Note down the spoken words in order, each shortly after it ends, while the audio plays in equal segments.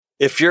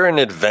If you're an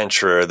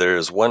adventurer,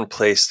 there's one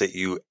place that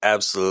you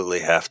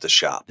absolutely have to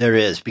shop. There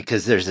is,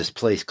 because there's this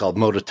place called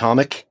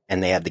Mototomic,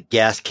 and they have the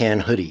gas can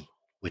hoodie,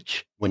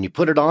 which when you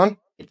put it on,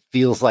 it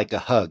feels like a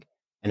hug.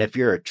 And if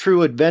you're a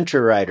true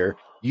adventure rider,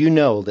 you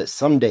know that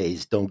some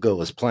days don't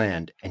go as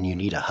planned and you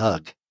need a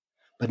hug.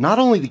 But not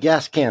only the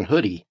gas can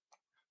hoodie,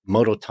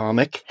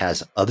 Mototomic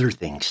has other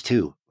things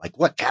too. Like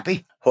what,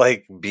 Cappy?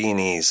 Like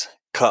beanies,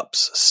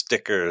 cups,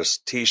 stickers,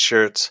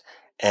 t-shirts,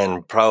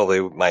 and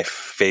probably my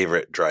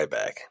favorite dry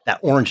bag. That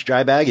orange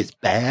dry bag is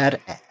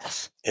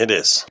badass. It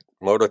is.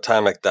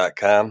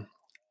 Mototomic.com.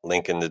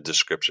 Link in the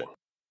description.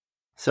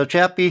 So,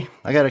 Chappie,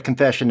 I got a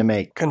confession to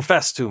make.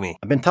 Confess to me.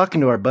 I've been talking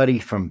to our buddy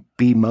from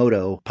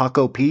B-Moto,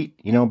 Paco Pete.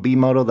 You know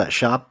B-Moto, that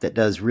shop that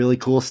does really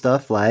cool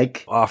stuff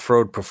like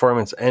off-road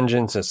performance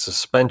engines and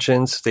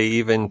suspensions. They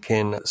even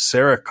can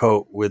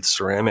Cerakote with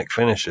ceramic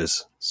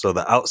finishes, so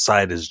the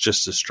outside is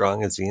just as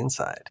strong as the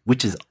inside.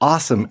 Which is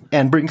awesome,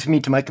 and brings me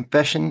to my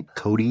confession,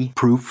 Cody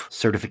Proof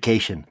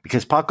certification.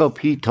 Because Paco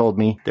Pete told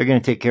me they're going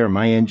to take care of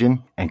my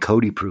engine and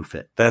Cody Proof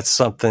it. That's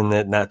something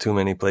that not too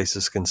many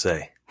places can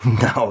say.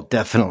 No,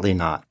 definitely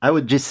not. I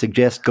would just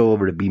suggest go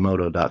over to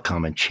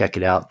bmoto.com and check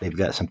it out. They've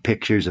got some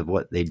pictures of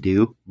what they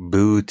do.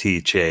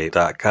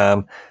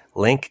 Bootiche.com.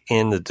 Link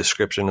in the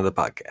description of the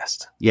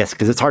podcast. Yes,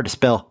 because it's hard to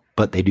spell,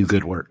 but they do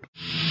good work.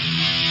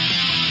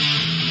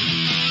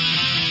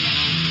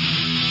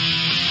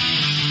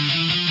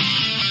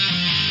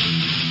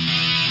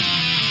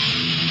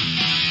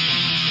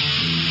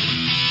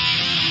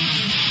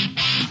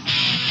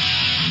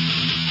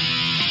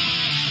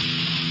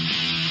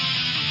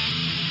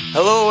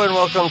 Hello and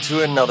welcome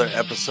to another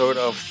episode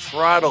of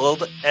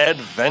Throttled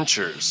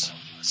Adventures,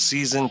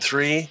 Season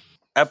 3,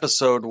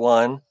 Episode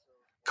 1.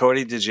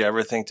 Cody, did you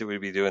ever think that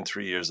we'd be doing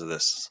 3 years of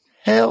this?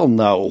 Hell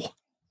no.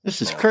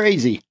 This is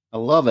crazy. I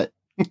love it.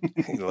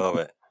 You love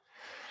it.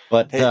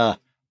 But hey,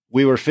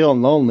 we were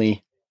feeling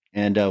lonely,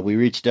 and we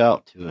reached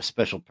out to a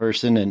special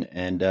person,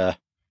 and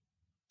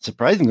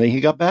surprisingly, he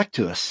got back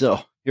to us. So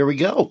here we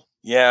go.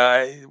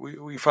 Yeah,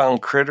 we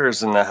found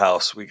critters in the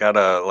house. We got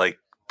to,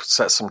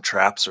 set some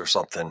traps or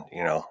something,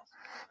 you know.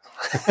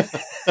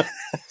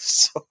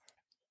 So.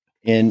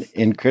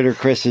 In Critter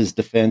Chris's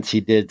defense,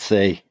 he did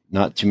say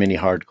not too many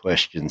hard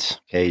questions.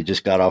 Okay, he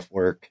just got off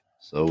work.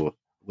 So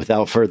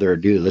without further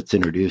ado, let's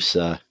introduce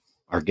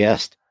our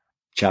guest,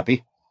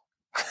 Chappie.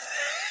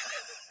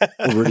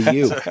 Over to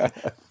you.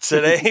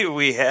 Today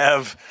we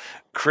have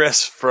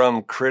Chris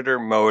from Critter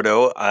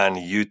Moto on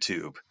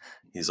YouTube.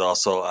 He's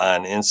also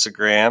on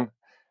Instagram.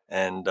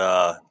 And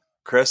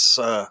Chris,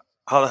 how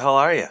the hell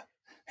are you?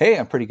 Hey,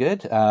 I'm pretty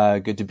good.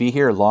 Good to be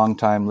here.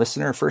 Long-time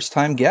listener,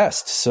 first-time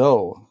guest.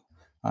 So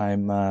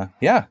I'm,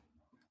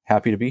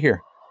 happy to be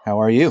here. How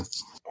are you?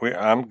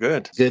 I'm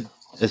good. Good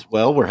as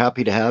well. We're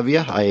happy to have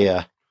you.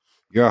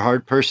 You're a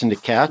hard person to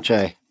catch.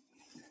 I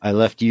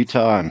left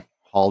Utah and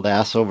hauled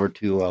ass over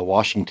to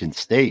Washington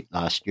State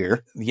last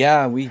year.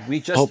 Yeah, we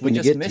just hoping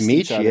to get to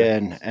meet you,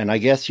 and I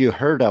guess you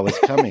heard I was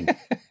coming.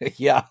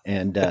 Yeah,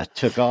 and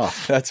took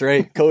off. That's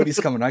right. Cody's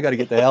coming. I got to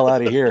get the hell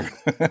out of here.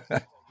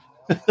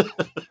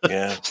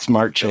 Yeah,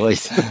 smart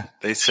choice.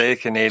 They say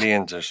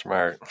Canadians are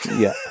smart.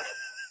 Yeah,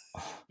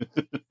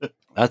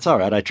 that's all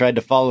right. I tried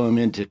to follow him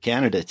into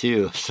Canada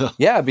too. So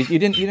yeah, but you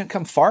didn't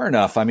come far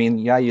enough. I mean,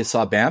 yeah, you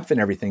saw Banff and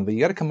everything, but you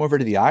got to come over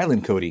to the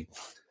island, Cody.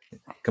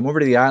 Come over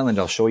to the island.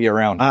 I'll show you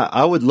around.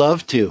 I would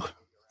love to.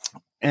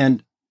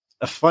 And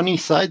a funny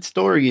side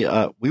story: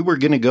 we were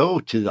going to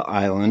go to the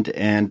island,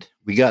 and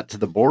we got to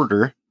the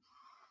border,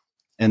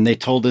 and they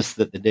told us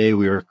that the day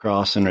we were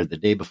crossing, or the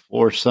day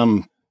before,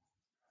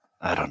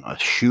 I don't know, a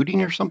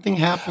shooting or something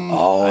happened.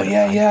 Oh,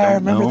 I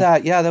remember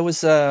that. Yeah, that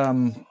was,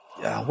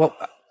 well,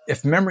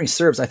 if memory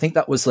serves, I think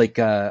that was like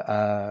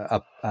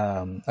a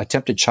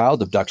attempted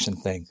child abduction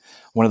thing.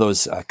 One of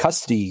those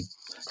custody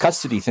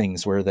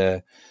things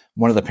where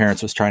one of the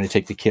parents was trying to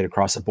take the kid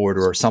across the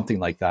border or something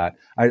like that.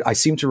 I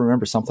seem to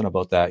remember something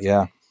about that.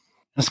 Yeah.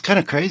 That's kind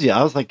of crazy.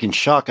 I was in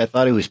shock. I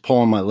thought he was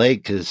pulling my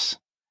leg because,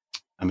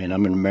 I mean,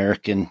 I'm an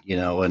American,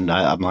 and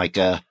I'm like,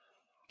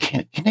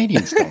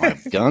 Canadians don't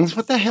have guns.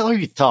 What the hell are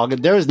you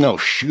talking? There is no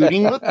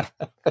shooting.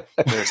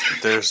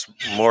 There's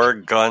more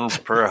guns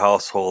per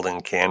household in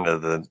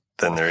Canada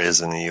than there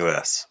is in the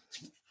U.S.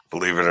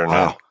 Believe it or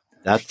not.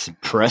 That's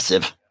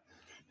impressive.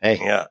 Hey,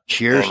 yeah.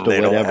 Cheers and to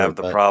they whatever. Don't have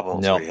the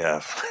problems we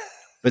have.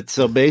 But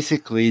so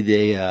basically,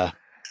 they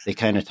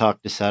kind of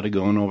talked us out of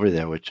going over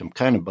there, which I'm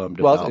kind of bummed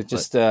about. Well, it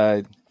just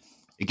it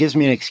gives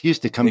me an excuse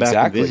to come back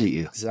and visit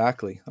you.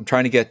 Exactly. I'm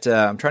trying to get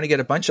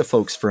a bunch of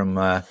folks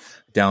from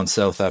down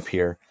south up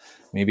here.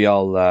 Maybe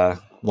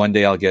one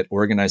day I'll get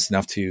organized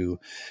enough to,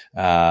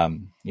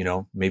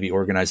 maybe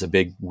organize a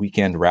big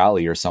weekend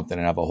rally or something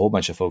and have a whole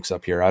bunch of folks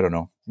up here. I don't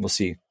know. We'll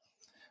see.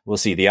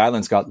 The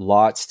island's got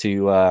lots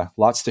to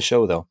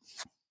show though.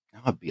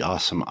 That would be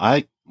awesome.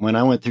 When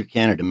I went through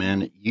Canada,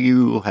 man,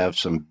 you have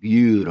some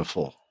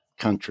beautiful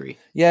country.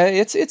 Yeah,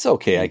 it's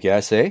okay, I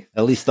guess, eh?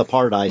 At least the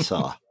part I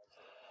saw.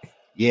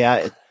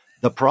 Yeah.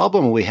 The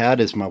problem we had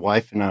is my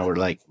wife and I were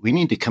like, we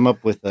need to come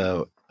up with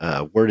a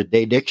word a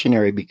day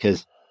dictionary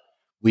because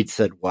we'd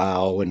said,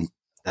 wow, and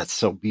that's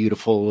so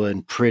beautiful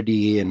and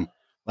pretty, and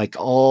like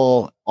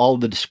all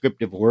the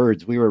descriptive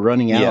words we were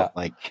running out, Yeah.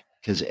 like,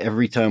 because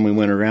every time we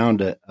went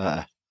around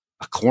a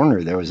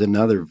corner, there was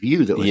another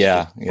view that was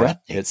just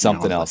breathtaking. It's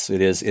something else.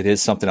 It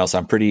is something else.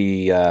 I'm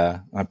pretty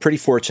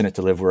fortunate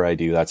to live where I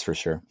do. That's for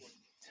sure.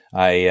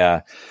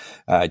 I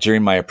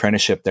during my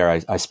apprenticeship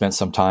there, I spent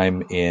some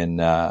time in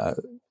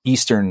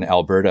Eastern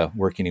Alberta,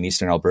 working in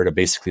Eastern Alberta,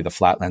 basically the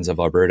flatlands of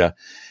Alberta.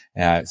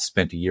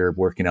 Spent a year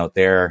working out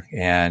there.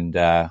 And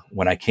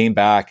when I came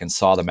back and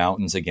saw the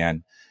mountains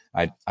again,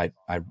 I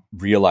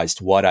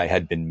realized what I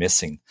had been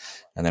missing.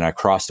 And then I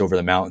crossed over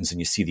the mountains and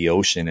you see the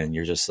ocean and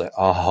you're just like,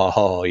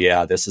 oh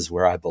yeah, this is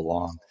where I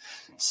belong.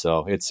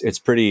 So it's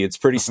pretty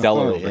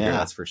stellar over here.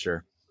 That's for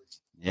sure.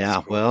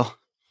 Yeah. Well,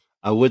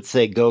 I would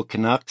say go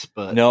Canucks,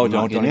 but no,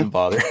 don't even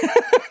bother.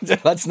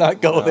 Let's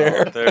not go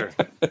there.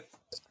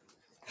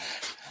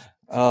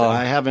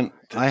 I haven't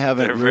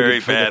They're very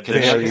bad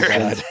this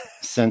year.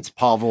 Since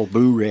Pavel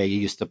Bure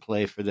used to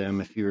play for them,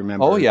 if you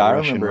remember. Oh yeah, I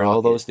remember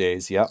all those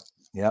days. Yep.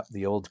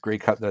 The old Grey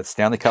Cup, the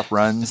Stanley Cup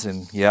runs,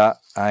 and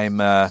I'm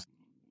I'm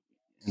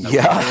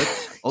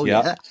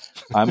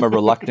a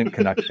reluctant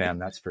Canuck fan,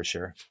 that's for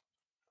sure.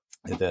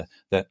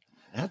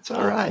 That's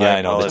all right. Yeah,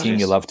 I know the team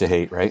you love to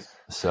hate, right?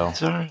 So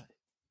that's all right.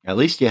 At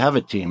least you have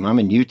a team. I'm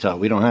in Utah.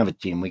 We don't have a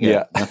team. We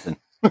got nothing.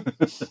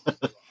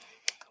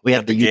 We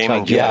have the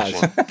Utah Jazz.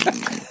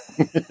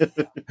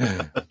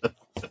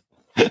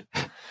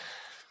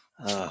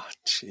 Oh,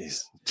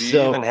 jeez. Do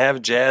you even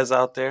have Jazz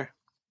out there?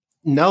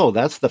 No,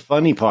 that's the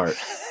funny part.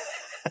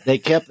 They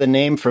kept the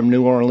name from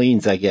New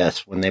Orleans, I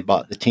guess. When they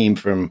bought the team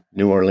from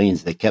New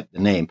Orleans, they kept the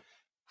name.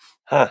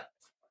 Huh.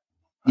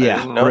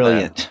 Yeah,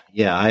 brilliant. That.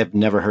 Yeah, I have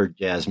never heard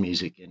jazz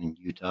music in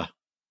Utah.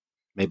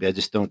 Maybe I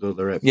just don't go to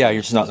the right place. Yeah,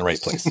 you're just not in the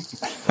right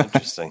place.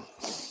 Interesting.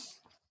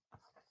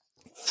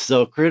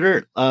 So,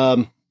 Critter,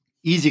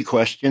 easy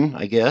question,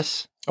 I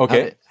guess.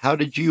 Okay. How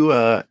did you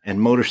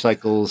and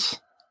motorcycles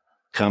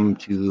come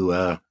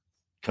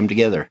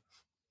together?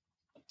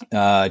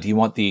 Do you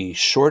want the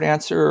short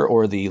answer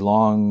or the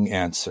long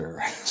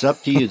answer? It's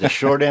up to you. The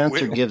short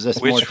answer gives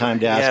us more time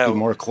to ask you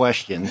more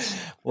questions.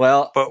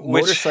 Well, but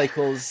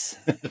motorcycles.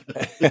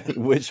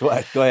 Which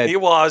one? Go ahead.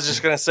 Well, I was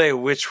just going to say,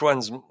 which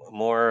one's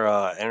more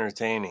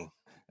entertaining?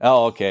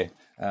 Oh, okay.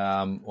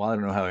 Well, I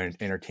don't know how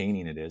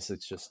entertaining it is.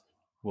 It's just,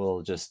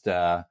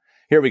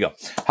 here we go.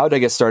 How did I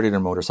get started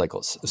in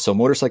motorcycles? So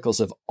motorcycles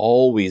have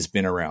always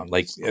been around,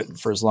 like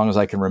for as long as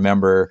I can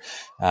remember.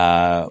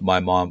 One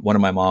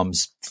of my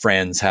mom's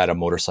friends had a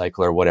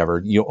motorcycle or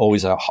whatever. You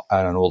always had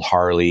an old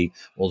Harley,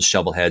 old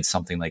Shovelhead,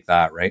 something like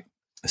that, right?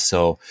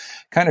 So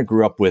kind of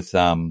grew up with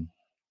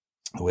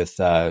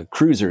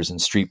cruisers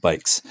and street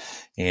bikes.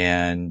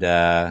 And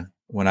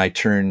when I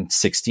turned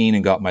 16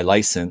 and got my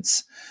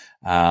license,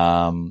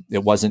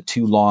 it wasn't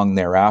too long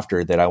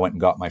thereafter that I went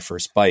and got my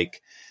first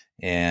bike.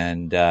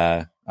 And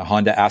a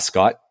Honda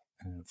Ascot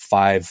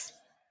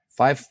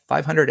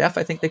 500F,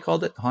 I think they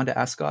called it, Honda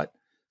Ascot,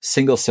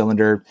 single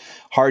cylinder,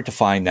 hard to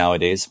find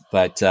nowadays.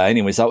 But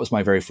anyways, that was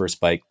my very first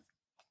bike,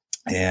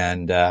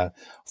 and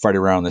farted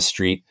around the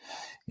street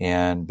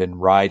and been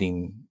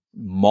riding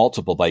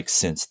multiple bikes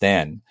since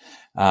then.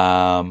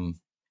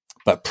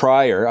 But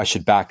I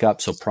should back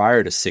up. So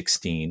prior to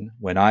 16,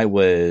 when I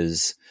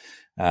was,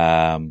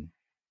 I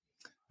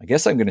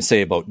guess I'm going to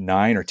say about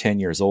 9 or 10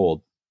 years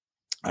old,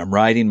 I'm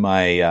riding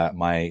my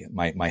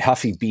my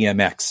Huffy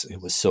BMX.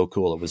 It was so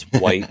cool. It was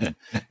white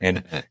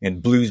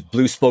and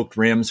blue spoked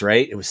rims,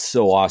 right? It was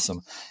so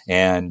awesome.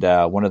 And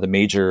one of the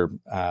major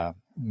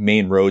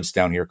main roads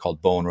down here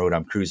called Bowen Road,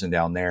 I'm cruising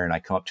down there and I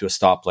come up to a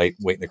stoplight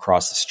waiting to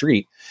cross the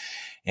street.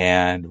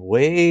 And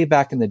way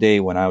back in the day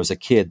when I was a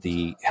kid,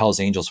 the Hells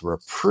Angels were a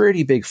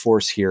pretty big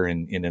force here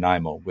in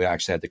Nanaimo. We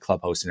actually had the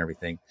clubhouse and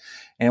everything.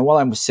 And while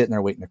I'm sitting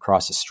there waiting to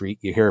cross the street,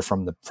 you hear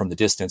from the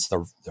distance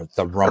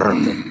the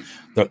rumble,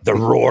 the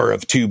roar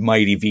of two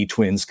mighty V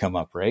twins come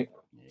up, right?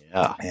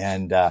 Yeah.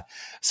 And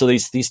so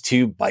these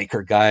two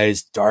biker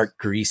guys, dark,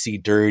 greasy,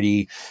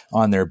 dirty,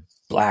 on their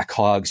black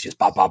hogs, just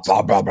bop bop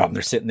bop bop bop.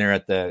 They're sitting there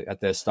at the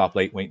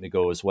stoplight waiting to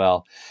go as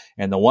well.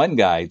 And the one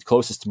guy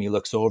closest to me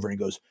looks over and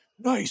he goes,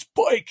 "Nice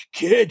bike,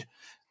 kid."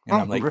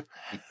 And I'm like,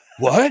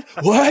 what?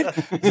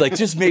 He's like,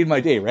 just made my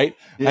day, right?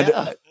 Yeah.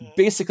 And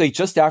basically,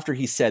 just after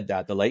he said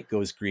that, the light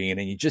goes green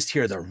and you just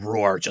hear the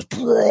roar, just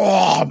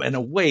boom, and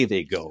away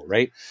they go,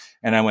 right?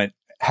 And I went,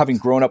 having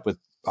grown up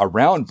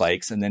around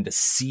bikes and then to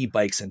see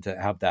bikes and to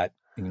have that,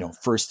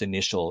 first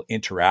initial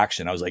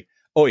interaction, I was like,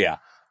 oh yeah,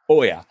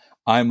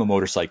 I'm a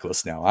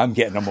motorcyclist now. I'm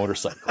getting a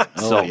motorcycle.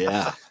 So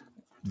yeah,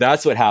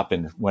 that's what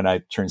happened when I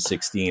turned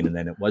 16. And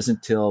then it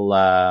wasn't till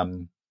I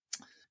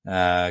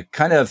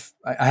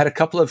had a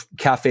couple of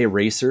cafe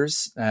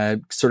racers,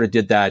 sort of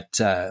did that,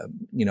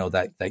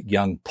 that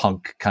young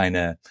punk kind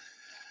of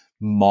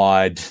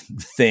mod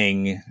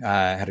thing.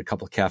 I had a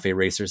couple of cafe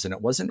racers, and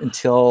it wasn't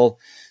until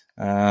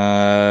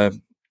the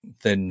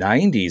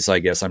 90s, I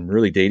guess I'm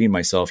really dating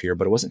myself here,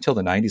 but it wasn't until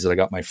the 90s that I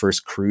got my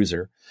first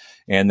cruiser.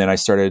 And then I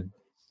started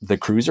the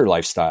cruiser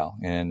lifestyle,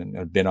 and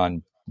I've been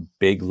on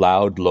big,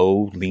 loud,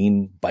 low,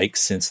 lean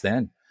bikes since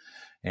then.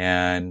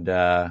 And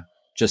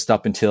just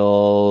up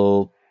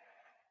until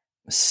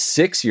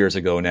 6 years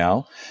ago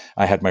now,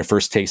 I had my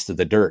first taste of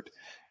the dirt,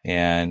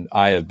 and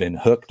I have been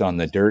hooked on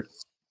the dirt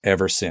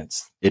ever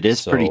since. It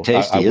is pretty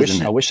tasty,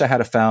 isn't it? I wish I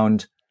had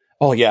found.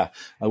 Oh yeah,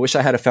 I wish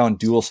I had found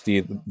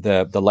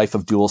the life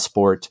of dual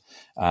sport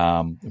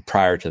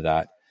prior to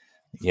that.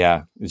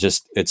 Yeah,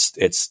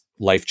 it's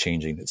life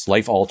changing. It's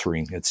life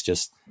altering.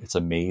 It's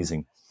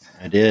amazing.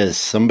 It is.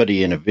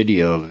 Somebody in a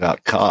video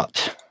got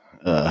caught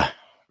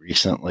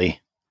recently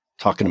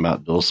talking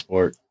about dual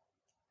sport.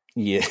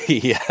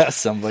 Yeah,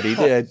 somebody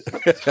did.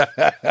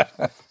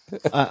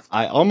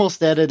 I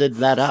almost edited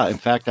that out. In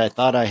fact, I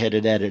thought I had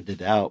it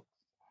edited out.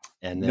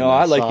 And then no,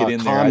 I like it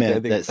in there.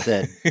 Comment that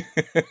said,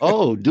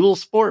 "Oh, dual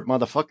sport,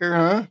 motherfucker,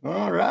 huh?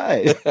 All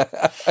right."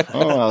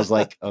 Oh, I was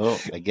like, "Oh,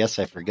 I guess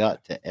I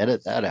forgot to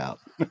edit that out."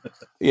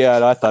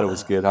 Yeah, I thought it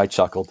was good. I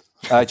chuckled.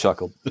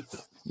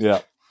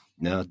 Yeah.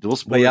 No, dual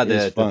sport. But yeah,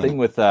 is fun.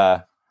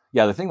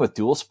 the thing with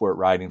dual sport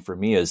riding for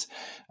me is,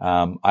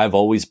 I've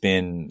always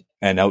been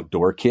an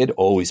outdoor kid,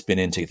 always been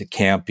into the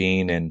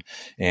camping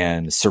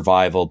and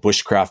survival,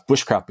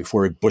 bushcraft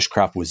before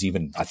bushcraft was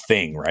even a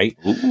thing, right?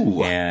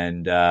 Ooh.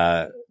 And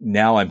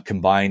now I'm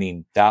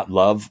combining that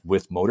love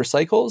with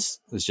motorcycles.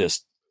 It's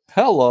just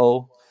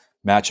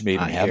match made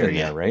in heaven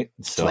there, right?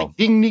 It's so like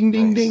ding, ding,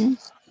 ding, ding.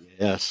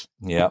 Yes.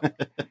 Yeah.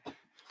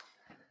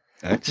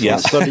 Excellent. Yeah.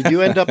 So did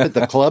you end up at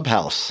the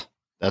clubhouse?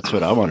 That's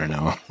what I want to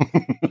know.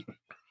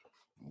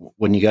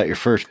 When you got your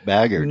first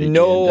bagger?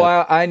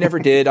 I never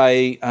did.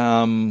 I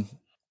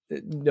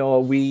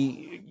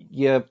we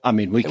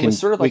can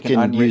sort of like we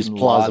can use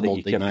plausible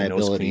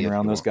deniability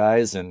around those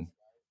guys, and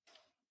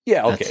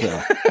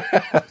okay,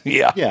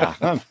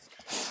 yeah.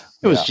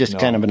 It was just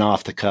kind of an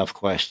off the cuff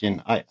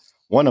question.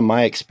 One of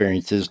my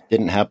experiences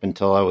didn't happen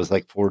until I was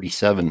like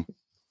 47,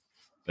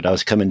 but I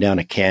was coming down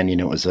a canyon.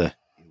 It was a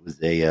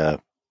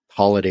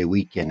holiday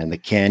weekend, and the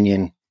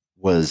canyon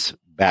was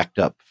backed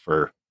up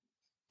for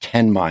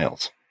 10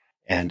 miles.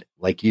 And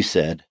like you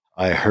said,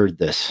 I heard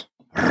this,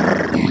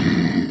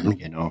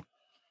 and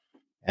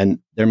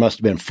there must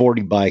have been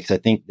 40 bikes. I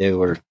think they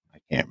were, I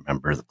can't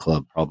remember the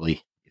club,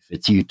 probably, if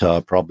it's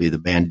Utah, probably the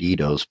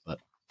Banditos, but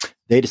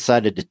they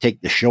decided to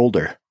take the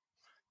shoulder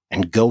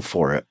and go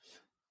for it.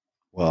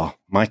 Well,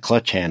 my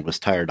clutch hand was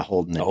tired of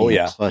holding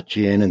the clutch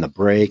in and the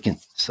brake. And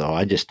so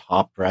I just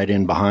hopped right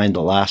in behind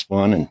the last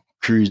one and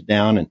cruised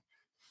down, and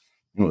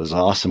it was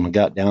awesome. I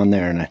got down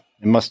there, and it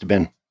must have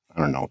been, I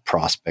don't know, a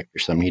prospect or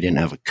something. He didn't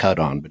have a cut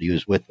on, but he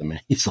was with them,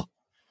 and he's like,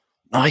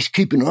 "Nice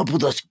keeping up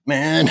with us,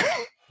 man."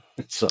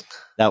 So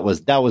that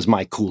was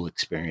my cool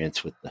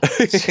experience with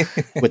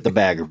the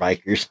bagger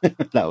bikers.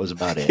 That was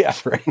about it. Yeah,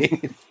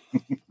 right.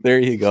 There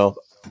you go.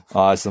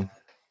 Awesome.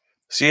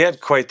 So you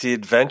had quite the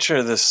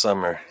adventure this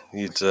summer.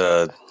 You'd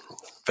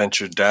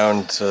ventured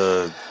down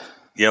to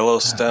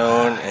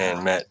Yellowstone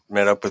and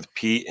met up with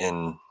Pete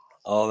and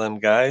all them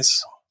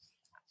guys.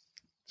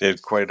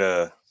 Did quite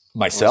a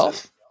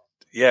myself.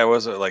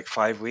 Was it like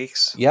 5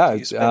 weeks? Yeah,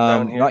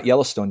 not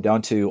Yellowstone,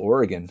 down to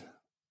Oregon.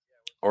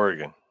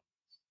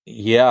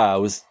 Yeah,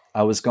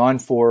 I was gone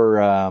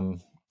for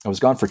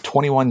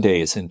 21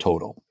 days in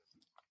total,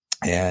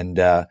 and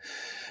the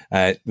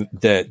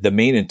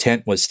main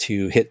intent was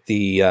to hit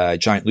the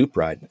giant loop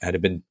ride.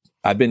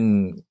 I've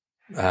been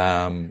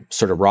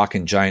sort of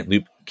rocking giant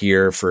loop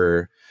gear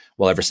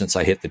ever since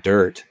I hit the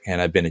dirt,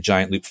 and I've been a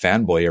giant loop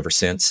fanboy ever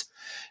since,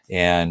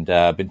 and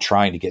been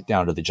trying to get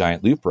down to the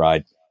giant loop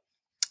ride.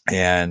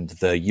 And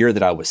the year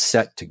that I was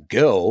set to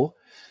go,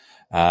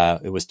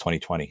 it was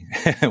 2020.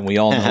 And we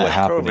all know what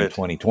happened in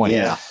 2020.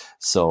 Yeah.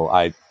 So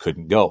I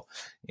couldn't go.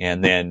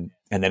 And then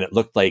it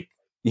looked like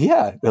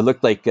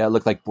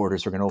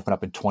borders were going to open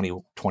up in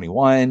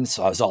 2021.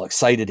 So I was all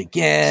excited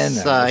again.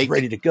 And I was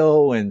ready to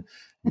go, and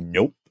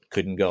nope,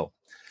 couldn't go.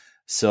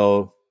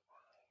 So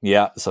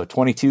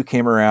 22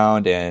 came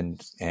around,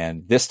 and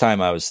this time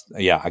I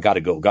got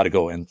to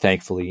go. And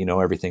thankfully,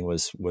 everything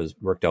was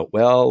worked out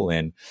well.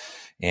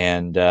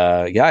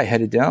 I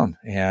headed down,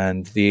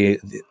 and the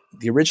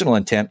original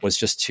intent was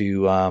just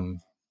to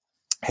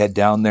head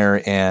down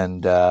there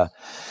and do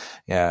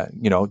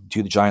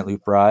the giant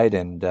loop ride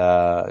and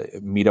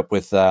meet up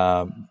with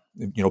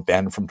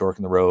Ben from Dork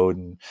in the Road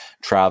and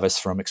Travis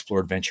from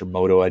Explore Adventure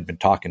Moto. I'd been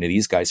talking to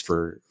these guys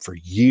for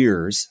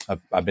years.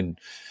 I've been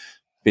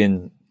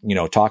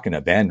talking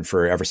to Ben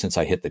ever since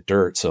I hit the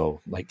dirt.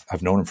 So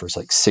I've known him for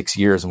 6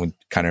 years, and we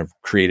kind of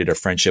created a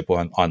friendship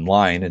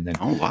online. And then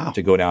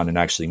to go down and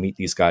actually meet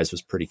these guys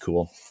was pretty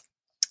cool.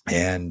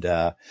 And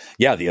the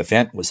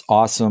event was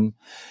awesome.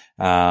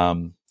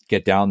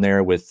 Get down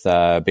there with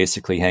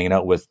basically hanging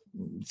out with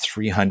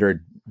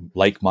 300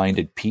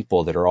 like-minded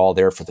people that are all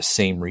there for the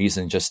same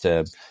reason, just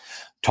to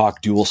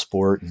talk dual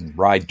sport and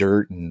ride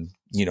dirt and,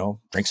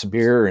 drink some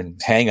beer and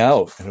hang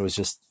out. And it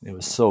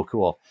was so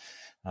cool.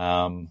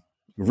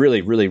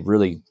 Really, really,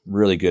 really,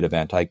 really good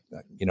event.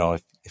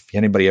 If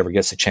anybody ever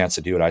gets a chance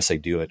to do it, I say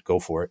do it, go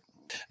for it.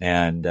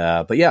 And,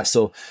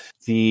 so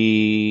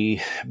the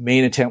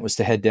main intent was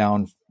to head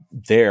down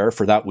there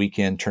for that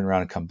weekend, turn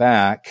around and come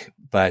back.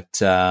 But,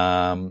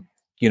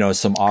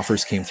 some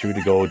offers came through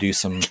to go do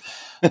some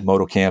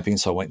moto camping.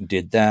 So I went and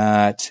did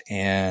that.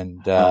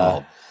 And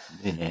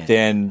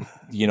then,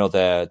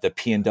 the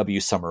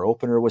PNW summer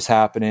opener was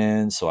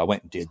happening. So I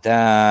went and did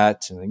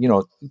that.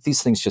 And,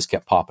 these things just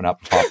kept popping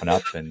up.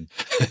 And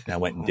I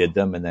went and did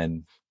them. And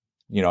then,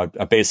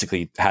 I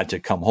basically had to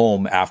come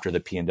home after the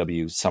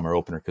PNW summer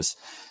opener because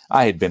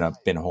I had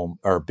been home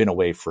or been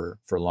away for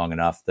long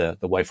enough. The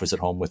wife was at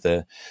home with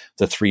the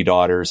 3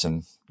 daughters,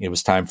 and it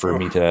was time for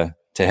me to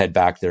head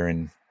back there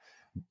and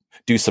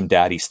do some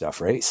daddy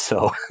stuff. Right.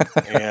 So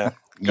yeah,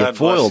 you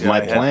foiled my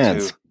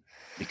plans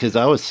because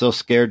I was so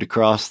scared to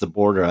cross the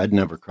border. I'd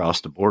never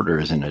crossed the border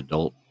as an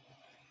adult.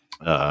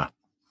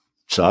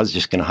 So I was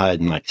just going to hide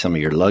in like some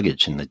of your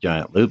luggage in the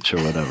giant loops or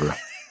whatever.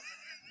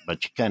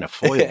 But you kind of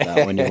foiled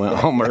that when you went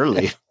home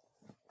early.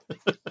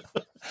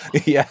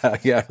 Yeah.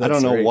 I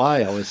don't know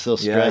why I was so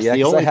stressed. Yeah,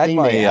 the only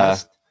thing they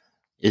asked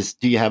is,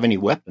 do you have any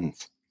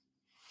weapons?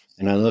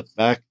 And I look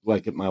back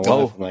like at my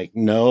wife, I'm like,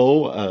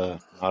 no,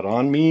 not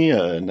on me.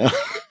 No.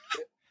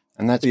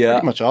 And that's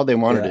pretty much all they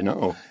wanted to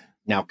know.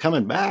 Now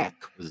coming back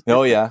was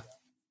different.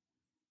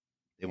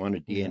 They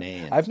wanted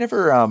DNA. I've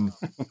never,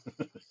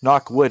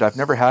 knock wood, I've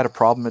never had a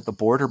problem at the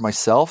border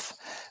myself.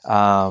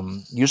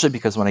 Usually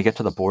because when I get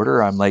to the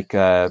border, I'm like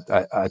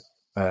a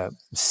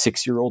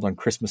 6-year-old on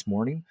Christmas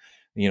morning.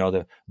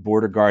 The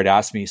border guard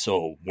asked me,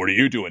 so what are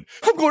you doing?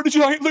 I'm going to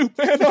Giant Loop,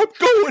 man. I'm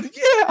going.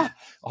 Yeah.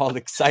 All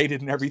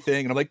excited and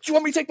everything. And I'm like, do you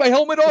want me to take my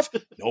helmet off?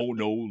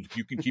 No,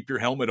 you can keep your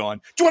helmet on.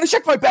 Do you want to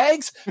check my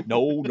bags?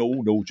 No,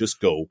 just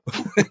go.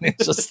 And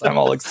it's just, I'm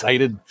all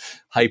excited,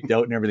 hyped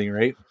out and everything.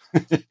 Right.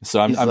 So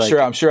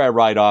I'm sure I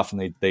ride off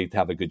and they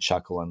have a good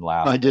chuckle and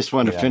laugh. I just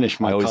want to finish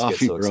my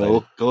coffee, bro.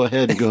 Excited. Go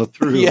ahead and go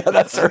through. Yeah,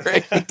 that's all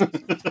right.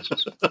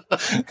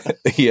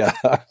 Yeah.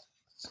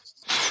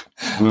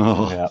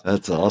 Oh,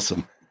 that's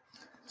awesome.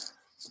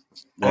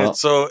 Well, and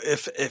so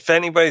if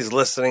anybody's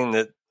listening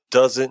that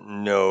doesn't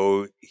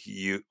know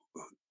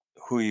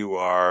who you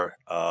are,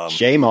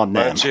 shame on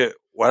them.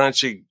 Why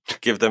don't you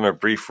give them a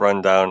brief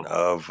rundown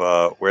of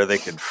where they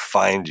can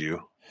find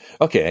you?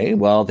 Okay,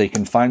 well, they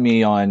can find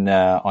me on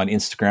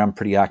Instagram,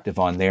 pretty active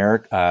on there.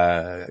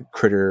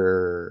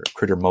 Critter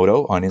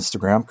Moto on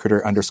Instagram,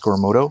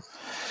 critter_moto.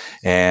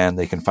 And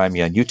they can find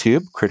me on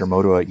YouTube, Critter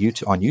Moto on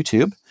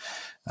YouTube.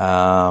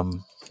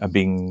 I'm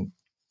being,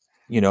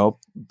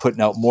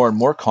 putting out more and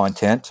more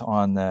content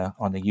on the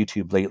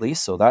YouTube lately.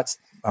 So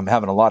I'm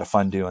having a lot of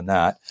fun doing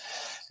that.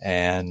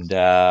 And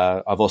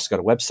I've also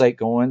got a website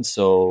going.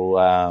 So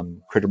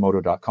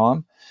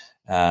crittermoto.com.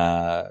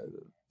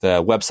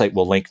 The website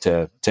will link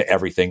to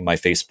everything, my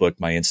Facebook,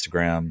 my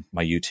Instagram,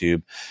 my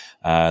YouTube.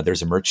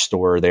 There's a merch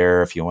store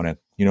there if you want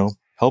to,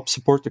 help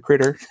support the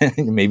critter,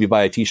 maybe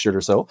buy a t-shirt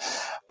or so.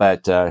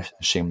 But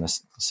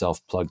shameless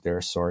self-plug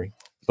there, sorry.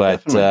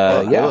 But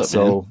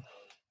so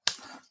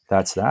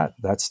that's that.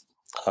 That's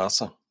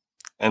awesome.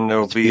 And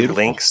there'll be beautiful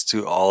links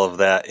to all of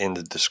that in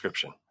the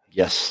description.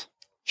 Yes.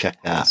 Check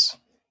that. Yes.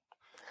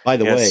 By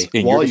the way,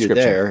 while you're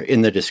there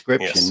in the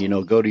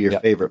description, go to your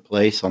favorite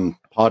place on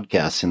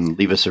podcasts and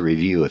leave us a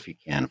review if you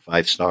can.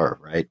 5-star,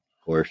 right?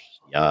 Of course.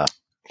 Yeah.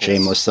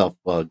 Shameless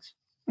self-plugs.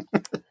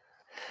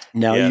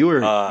 Now you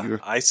were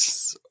I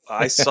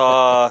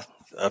saw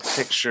a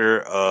picture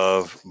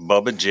of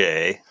Bubba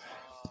J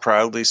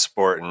proudly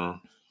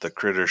sporting the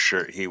Critter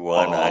shirt he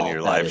won on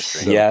your live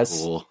stream. So yes.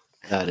 Cool.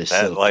 That is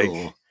so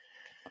cool.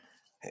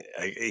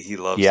 He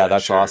loves that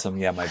that's shirt. Awesome.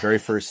 Yeah, my very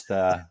first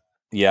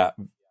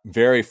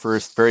very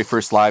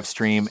first live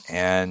stream,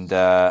 and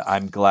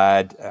I'm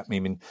glad. I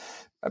mean,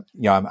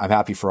 I'm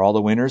happy for all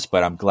the winners,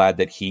 but I'm glad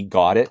that he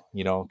got it.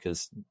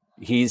 Because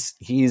he's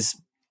his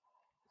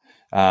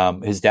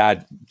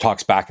dad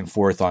talks back and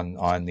forth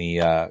on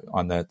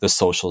the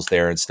socials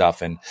there and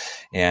stuff, and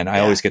I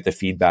always get the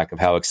feedback of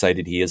how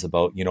excited he is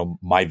about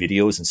my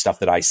videos and stuff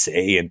that I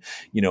say, and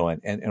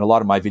and a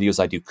lot of my videos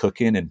I do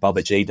cooking, and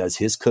Bubba J does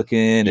his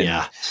cooking,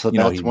 and so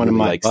that's one of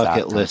my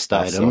bucket list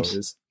items.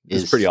 So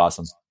it's pretty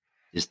awesome.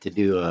 Is to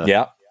do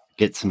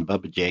get some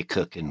Bubba J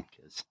cooking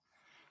because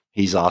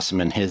he's awesome,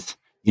 and his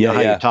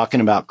how you're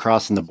talking about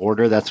crossing the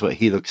border. That's what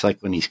he looks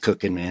like when he's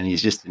cooking, man.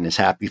 He's just in his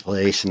happy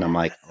place, and I'm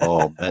like,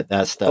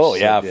 that stuff. Oh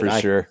yeah, so for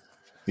sure.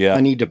 Yeah,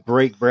 I need to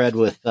break bread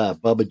with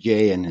Bubba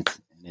J and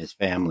his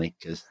family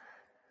because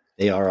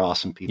they are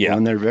awesome people,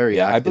 and they're very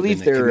active. I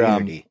believe in the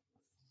community.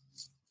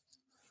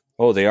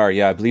 They are.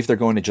 Yeah, I believe they're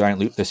going to Giant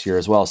Loop this year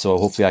as well. So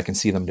hopefully I can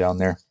see them down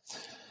there.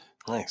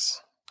 Nice.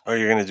 Oh,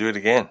 you're going to do it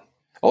again?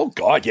 Oh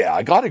God, yeah,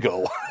 I gotta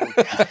go.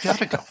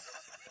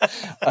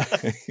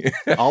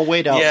 I'll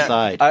wait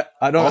outside.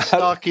 I'll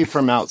stalk you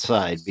from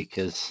outside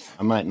because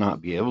I might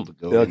not be able to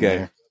go in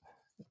there.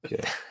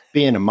 Okay.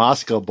 Being a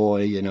Moscow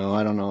boy,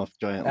 I don't know if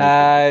Giant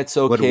Loop it's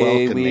okay. would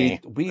welcome me.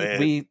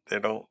 They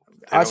don't.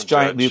 Us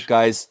Giant Loop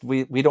guys,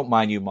 we don't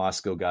mind you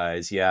Moscow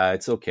guys. Yeah,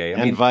 it's okay.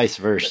 I mean, vice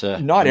versa.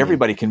 Not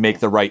everybody can make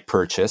the right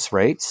purchase,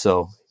 right?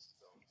 So,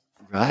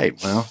 right.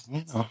 Well,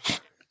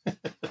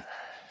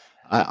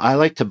 I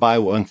like to buy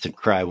once and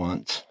cry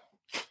once.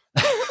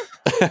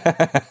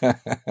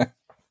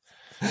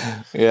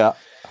 Yeah.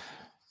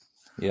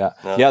 Yeah.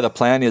 No. Yeah. The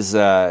plan is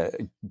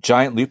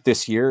giant loop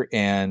this year.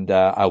 And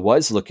I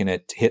was looking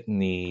at hitting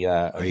the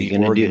you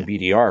gonna Oregon do?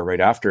 BDR right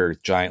after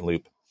giant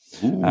loop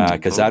Ooh,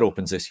 because that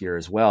opens this year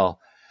as well.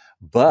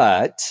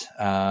 But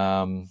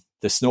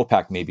the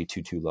snowpack may be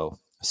too low.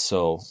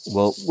 So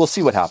we'll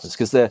see what happens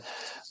because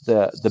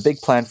the big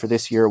plan for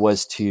this year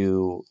was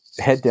to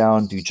head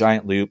down, do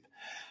giant loop,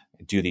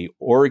 do the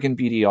Oregon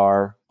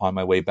BDR on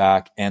my way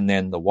back, and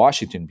then the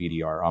Washington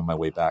BDR on my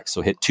way back.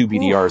 So hit 2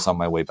 BDRs on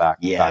my way back.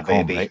 yeah, back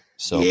baby. Home, right?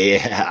 So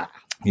Yeah,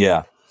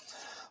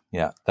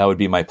 yeah, that would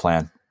be my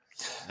plan.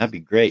 that'd be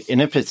great.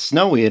 And if it's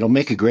snowy, it'll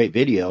make a great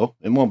video.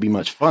 It won't be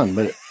much fun,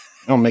 but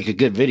it'll make a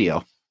good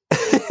video.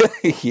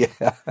 Yeah,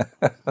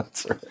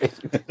 that's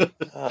right.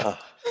 Oh,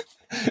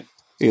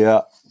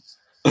 Yeah,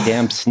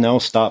 Damn snow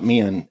stopped me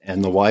and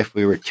the wife.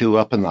 We were two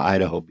up in the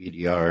Idaho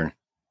BDR and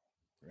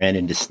ran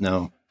into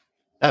snow.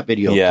 That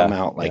video will Yeah, come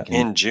out like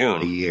in a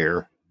June.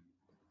 year.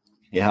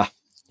 Yeah,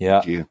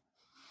 yeah, you.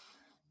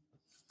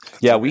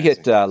 yeah. We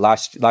hit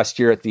last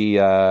year at the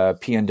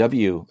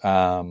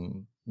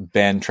PNW.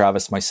 Ben,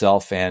 Travis,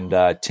 myself,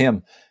 and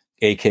Tim,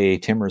 aka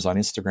Timmers on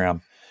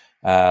Instagram.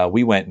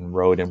 We went and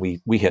rode, and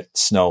we hit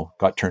snow.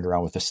 Got turned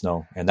around with the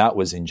snow, and that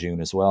was in June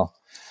as well.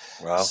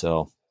 Wow.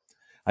 So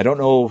I don't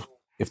know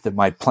if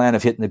my plan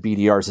of hitting the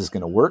BDRs is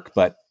going to work,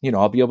 but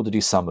I'll be able to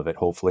do some of it,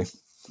 hopefully.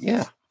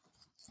 Yeah.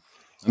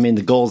 I mean,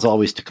 the goal is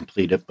always to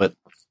complete it, but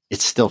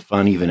it's still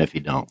fun even if you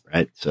don't,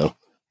 right? So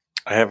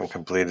I haven't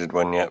completed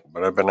one yet,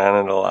 but I've been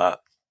on it a lot.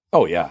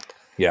 Oh yeah.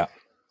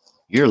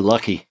 you're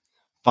lucky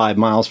 5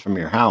 miles from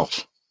your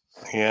house.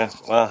 Yeah,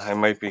 well, I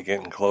might be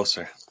getting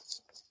closer.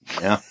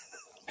 Yeah.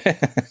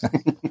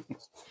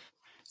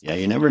 Yeah,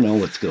 you never know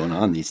what's going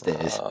on these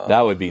days.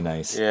 That would be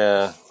nice.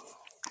 Yeah.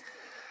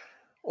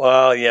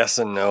 Well, yes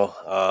and no.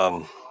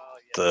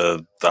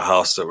 The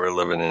house that we're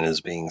living in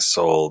is being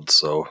sold,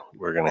 so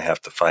we're gonna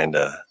have to find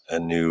a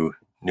new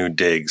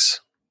digs,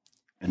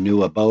 A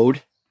new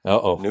abode.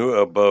 Uh-oh. new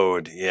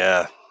abode.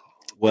 Yeah.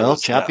 Well,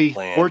 It's not Chappie,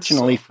 planned,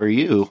 fortunately so- for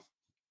you,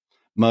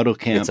 Moto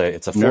Camp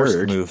It's a forced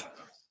Nerd move.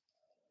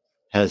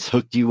 has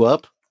hooked you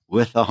up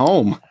with a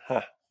home.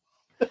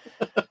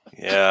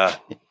 Yeah.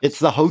 Big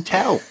Agnes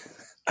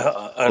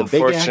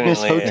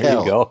Unfortunately, Hotel. There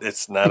you go.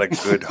 it's not a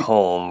good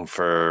home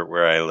for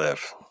where I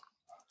live.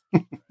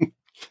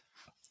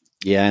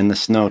 Yeah, and the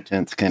snow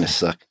tents kind of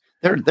suck.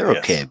 They're Yes.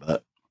 okay,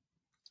 but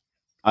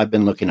I've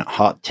been looking at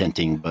hot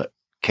tenting, but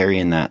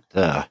carrying that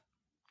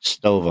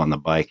stove on the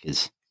bike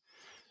is.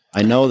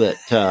 I know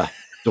that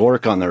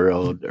Dork on the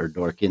road or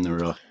Dork in the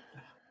road.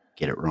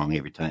 Get it wrong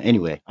every time.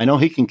 Anyway, I know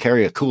he can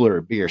carry a cooler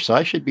of beer, so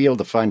I should be able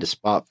to find a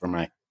spot for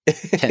my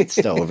tent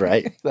stove,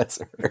 right? That's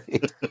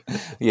right.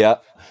 Yeah.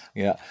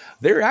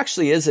 There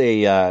actually is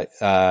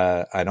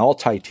an all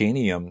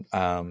titanium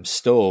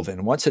stove,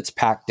 and once it's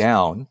packed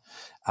down,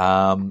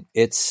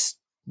 it's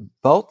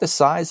about the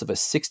size of a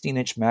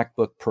 16-inch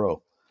MacBook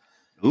Pro.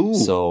 Ooh,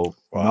 So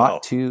Wow.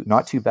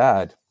 not too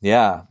bad.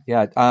 Yeah.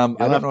 I don't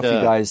have know if you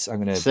to guys. I'm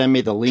gonna. send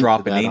me the link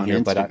drop to a that name on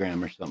here, but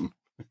Instagram or something.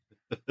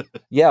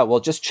 Yeah, well,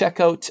 just check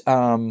out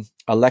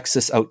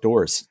Alexis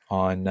Outdoors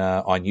on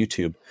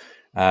YouTube.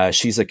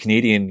 She's a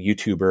Canadian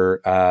YouTuber,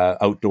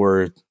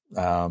 outdoor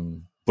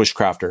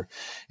bushcrafter,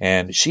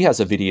 and she has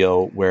a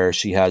video where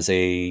she has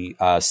a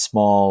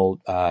small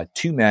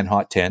 2-man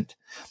hot tent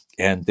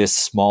and this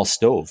small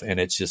stove, and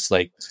it's just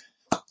like,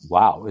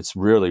 wow, it's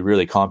really,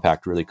 really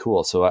compact, really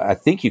cool. So I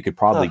think you could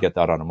probably get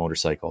that on a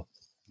motorcycle.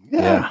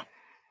 Yeah.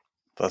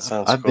 That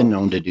sounds I've cool. been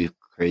known to do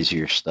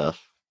crazier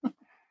stuff,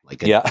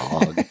 like a Yeah.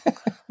 dog.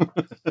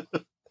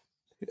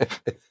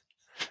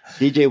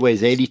 DJ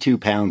weighs 82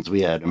 pounds.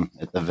 We had him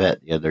at the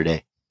vet the other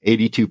day.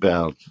 82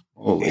 pounds.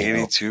 Holy hell.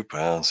 82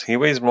 pounds. He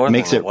weighs more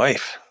Makes than it- my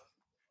wife.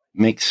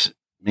 Makes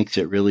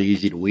it really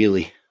easy to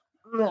wheelie.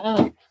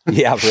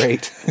 Yeah,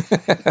 right.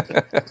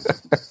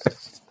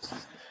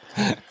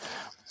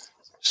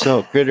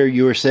 So, Critter,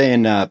 you were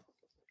saying,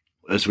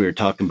 as we were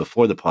talking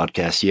before the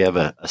podcast, you have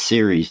a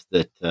series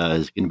that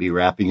is going to be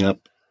wrapping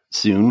up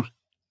soon.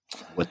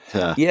 What?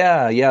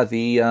 Yeah.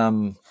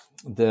 The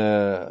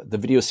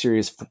video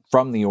series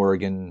from the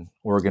Oregon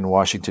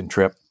Washington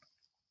trip,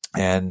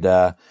 and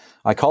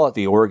I call it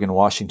the Oregon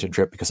Washington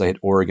trip because I hit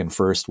Oregon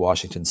first,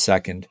 Washington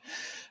second.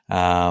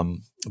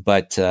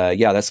 But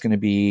that's going to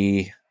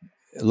be.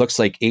 It looks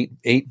like eight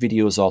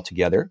videos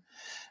altogether.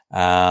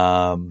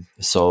 I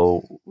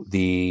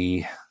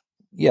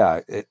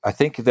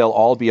think they'll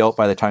all be out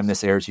by the time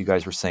this airs. You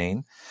guys were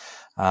saying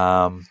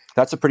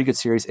that's a pretty good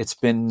series. It's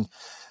been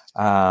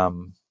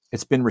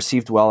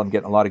received well. I'm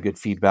getting a lot of good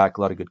feedback,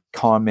 a lot of good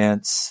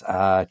comments.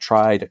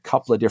 Tried a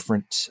couple of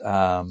different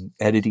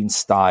editing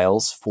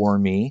styles for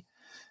me.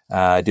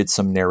 I did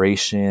some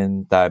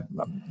narration that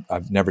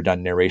I've never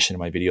done narration in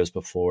my videos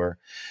before.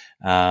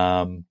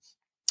 On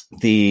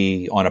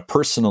a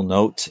personal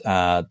note,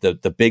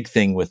 the big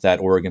thing with that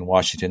Oregon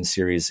Washington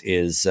series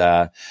is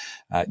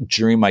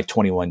during my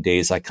 21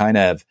 days, I kind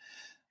of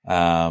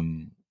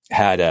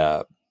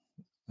had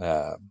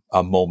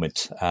a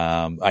moment.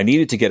 I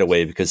needed to get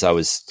away because I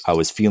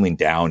was feeling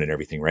down and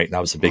everything, right? And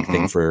that was a big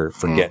thing for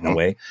getting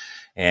away.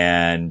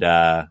 And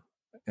I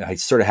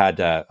sort of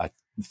had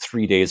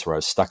 3 days where I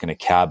was stuck in a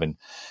cabin,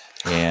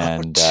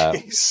 and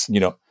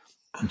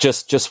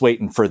just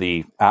waiting for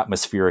the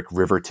atmospheric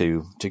river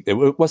to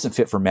it wasn't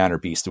fit for man or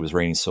beast. It was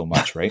raining so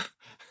much, right?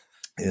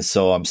 And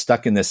so I'm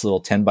stuck in this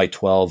little 10 by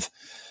 12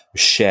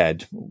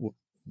 shed,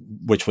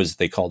 which was,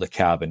 they called a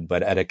cabin,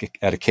 but at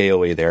a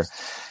KOA there,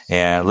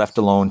 and left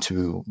alone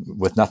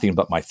with nothing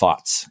but my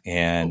thoughts,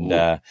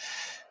 and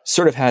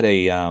sort of had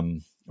a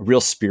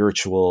real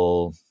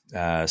spiritual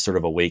sort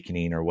of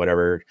awakening or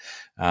whatever.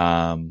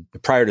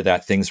 Prior to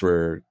that, things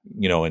were,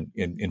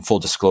 in full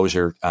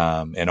disclosure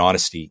and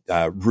honesty,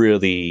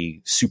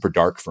 really super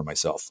dark for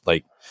myself,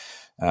 like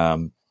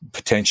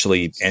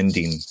potentially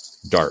ending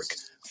dark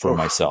for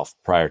myself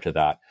prior to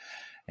that.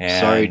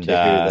 And, sorry to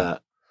hear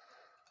that.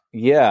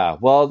 Yeah.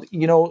 Well,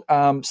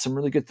 some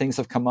really good things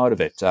have come out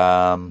of it.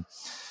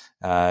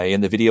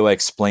 In the video, I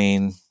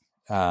explained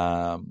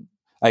that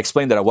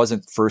I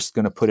wasn't first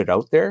going to put it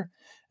out there.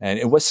 And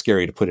it was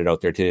scary to put it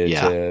out there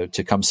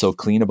to come so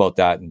clean about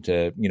that, and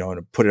to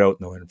put it out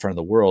in front of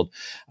the world.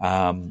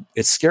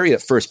 It's scary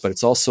at first, but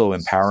it's also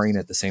empowering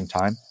at the same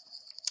time.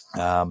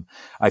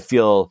 I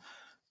feel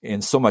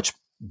in so much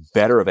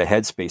better of a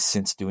headspace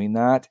since doing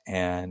that,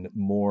 and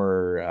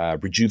more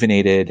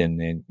rejuvenated,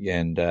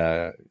 and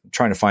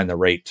trying to find the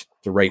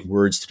right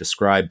words to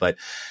describe. But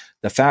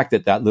the fact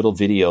that little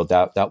video,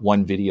 that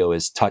one video,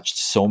 has touched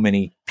so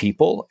many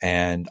people,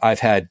 and I've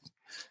had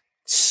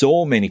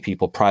so many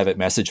people private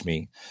message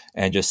me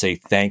and just say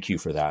thank you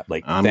for that.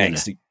 Like,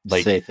 thanks.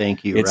 Like, say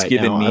thank you. It's right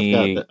given now.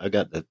 me. I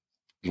got the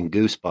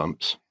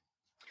goosebumps.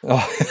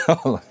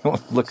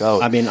 Oh, look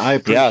out! I mean, I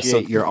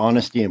appreciate your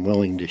honesty and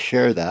willing to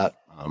share that.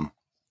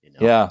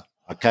 Yeah,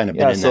 I've kind of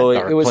been in that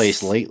dark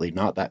place lately.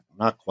 Not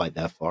quite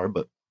that far,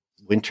 but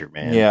winter,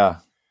 man. Yeah.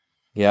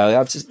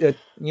 I've just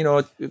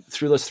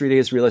through those 3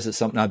 days realized it's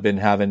something I've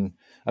been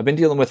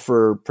dealing with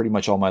for pretty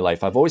much all my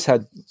life. I've always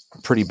had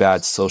pretty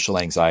bad social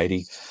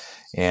anxiety.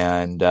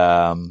 And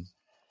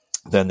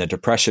then the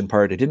depression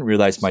part, I didn't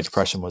realize my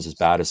depression was as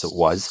bad as it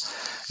was,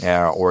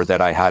 or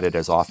that I had it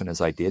as often as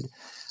I did.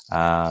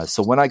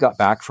 So when I got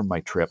back from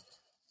my trip,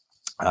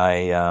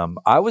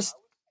 I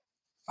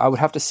would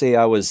have to say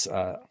I was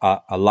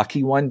a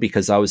lucky one,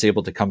 because I was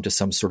able to come to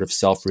some sort of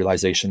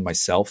self-realization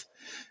myself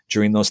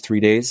during those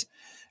 3 days.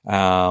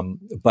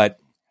 But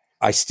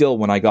I still,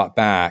 when I got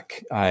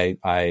back,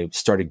 I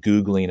started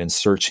Googling and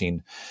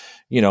searching,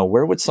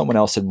 where would someone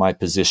else in my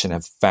position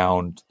have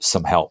found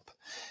some help?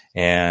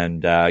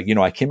 And,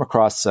 I came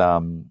across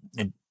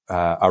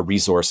a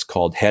resource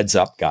called Heads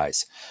Up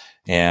Guys.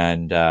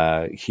 And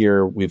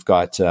here we've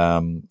got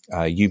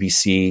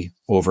UBC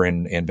over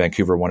in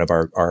Vancouver, one of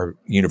our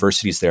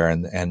universities there.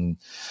 And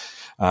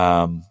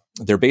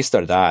they're based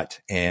out of that.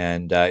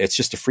 And it's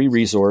just a free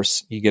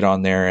resource. You get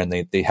on there, and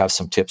they have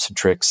some tips and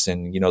tricks.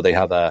 And, they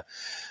have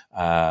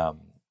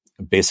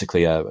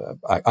basically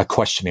a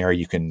questionnaire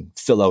you can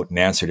fill out and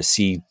answer to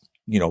see,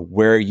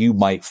 where you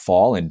might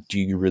fall, and do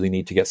you really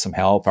need to get some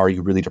help? Are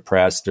you really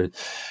depressed, or,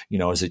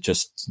 is it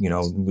just,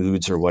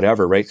 moods or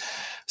whatever? Right.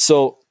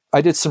 So I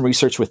did some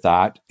research with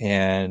that,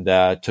 and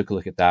took a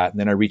look at that. And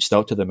then I reached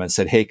out to them and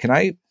said, hey, can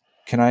I,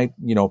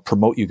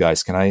 promote you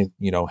guys? Can I,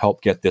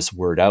 help get this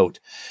word out?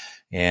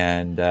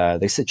 And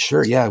they said,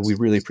 sure. Yeah, we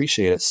really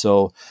appreciate it.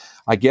 So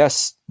I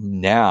guess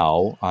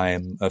now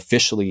I'm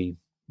officially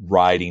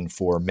riding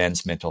for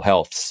men's mental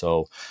health.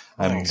 So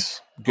I'm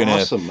gonna,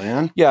 awesome,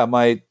 man. Yeah.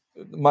 My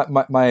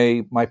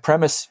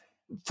premise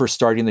for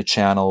starting the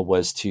channel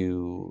was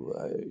to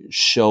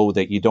show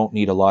that you don't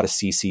need a lot of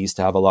CCs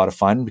to have a lot of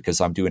fun,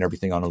 because I'm doing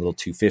everything on a little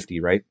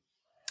 250, right?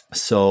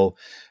 So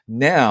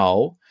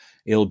now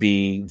it'll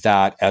be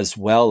that, as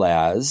well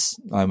as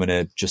I'm going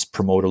to just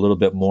promote a little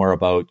bit more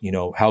about,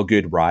 how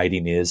good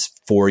riding is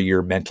for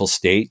your mental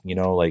state.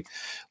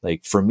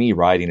 Like for me,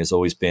 riding has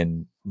always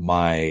been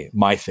my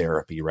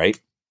therapy, right?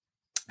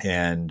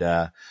 And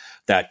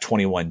that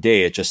 21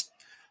 day, it just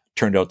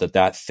turned out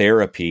that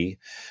therapy,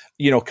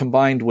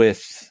 combined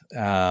with,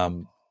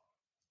 that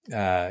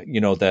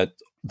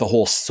the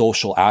whole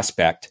social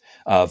aspect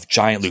of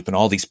Giant Loop and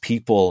all these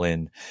people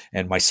and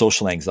my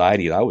social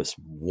anxiety, I was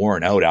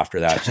worn out after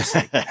that. Just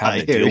like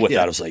having to deal with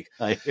that. I was like,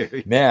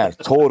 man,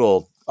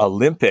 total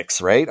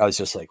Olympics, right? I was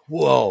just like,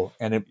 whoa.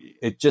 And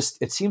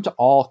it seemed to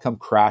all come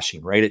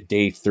crashing right at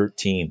day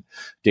 13,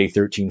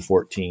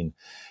 14.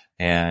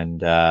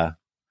 And,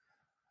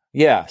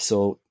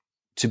 so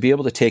to be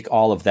able to take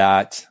all of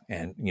that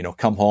and,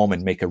 come home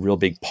and make a real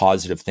big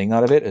positive thing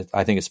out of it,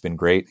 I think it's been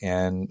great.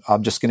 And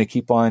I'm just going to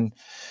keep on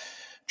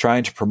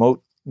trying to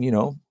promote,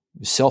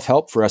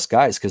 self-help for us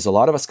guys. Cause a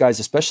lot of us guys,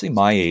 especially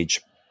my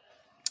age,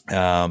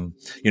 I'm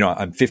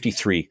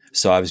 53.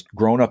 So I was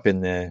brought up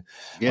in the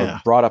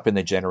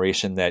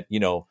generation that, you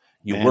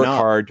man work up.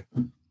 Hard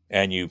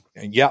and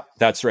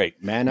that's right.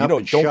 Man up,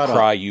 don't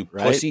cry, you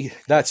right? pussy.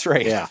 That's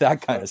right. Yeah.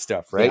 That kind of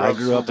stuff. Right. Yeah, I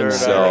grew up in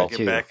that.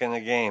 Get back in the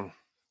game.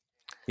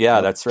 Yeah,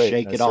 that's right.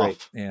 Shake that's it right.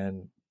 off.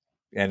 And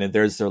And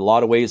there's a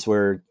lot of ways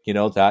where,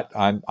 that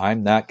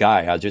I'm that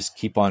guy. I'll just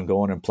keep on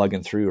going and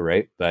plugging through.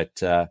 Right. But,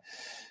 so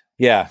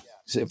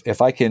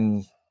if I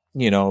can,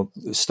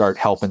 start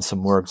helping some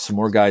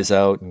more guys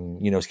out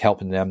and,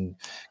 helping them,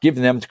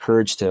 giving them the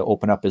courage to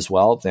open up as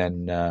well,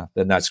 then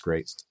that's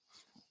great.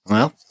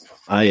 Well,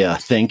 I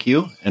thank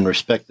you and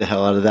respect the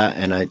hell out of that.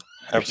 And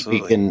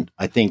Absolutely.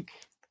 I think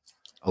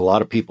a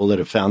lot of people that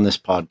have found this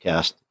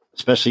podcast,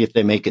 especially if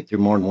they make it through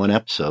more than one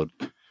episode,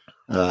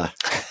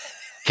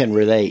 can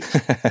relate.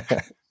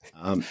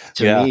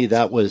 To me,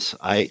 that was,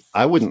 I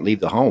wouldn't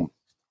leave the home.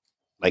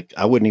 Like,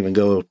 I wouldn't even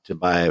go to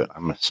buy,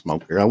 I'm a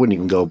smoker. I wouldn't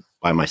even go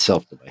by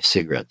myself to buy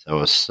cigarettes. I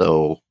was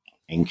so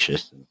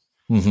anxious.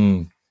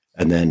 Mm-hmm.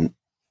 And then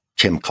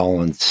Tim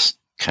Collins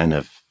kind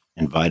of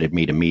invited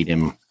me to meet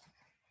him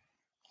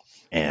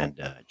and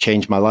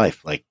changed my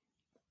life. Like,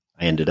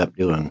 I ended up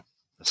doing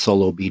a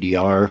solo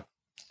BDR,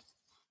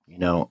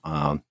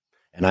 and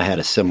I had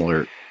a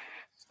similar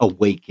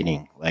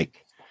awakening,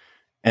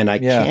 and I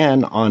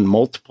can on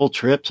multiple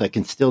trips, I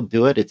can still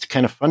do it. It's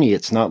kind of funny.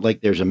 It's not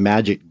like there's a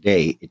magic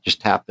day. It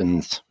just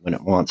happens when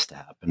it wants to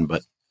happen.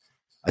 But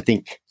I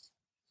think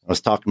I was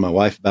talking to my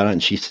wife about it,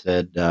 and she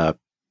said,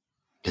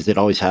 because it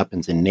always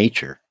happens in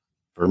nature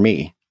for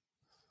me,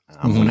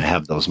 when I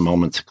have those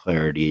moments of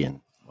clarity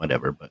and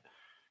whatever.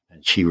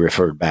 And she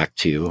referred back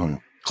to, and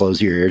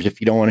close your ears if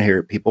you don't want to hear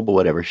it, people, but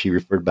whatever. She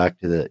referred back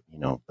to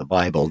the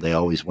Bible. They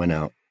always went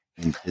out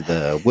into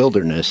the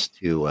wilderness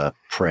to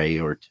pray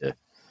or to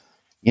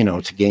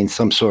gain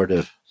some sort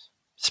of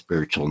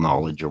spiritual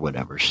knowledge or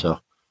whatever. So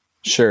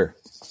sure.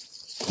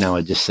 Now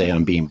I just say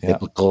I'm being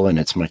biblical, and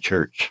it's my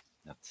church.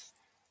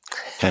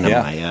 That's kind of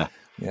my,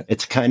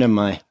 it's kind of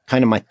my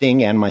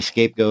thing and my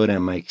scapegoat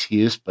and my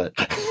excuse, but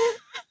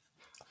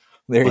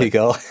you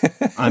go.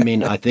 I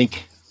mean, I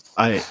think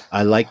I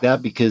like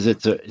that because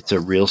it's a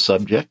real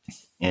subject,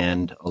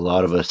 and a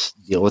lot of us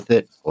deal with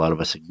it. A lot of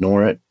us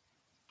ignore it,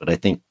 but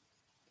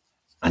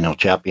I know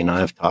Chappie and I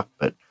have talked,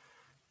 but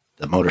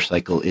the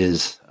motorcycle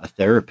is a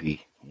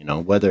therapy,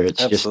 whether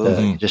it's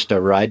just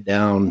a ride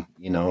down,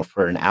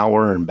 for an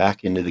hour and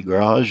back into the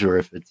garage, or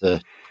if it's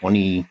a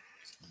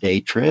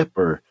 20-day trip,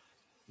 or,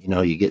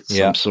 you get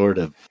some sort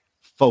of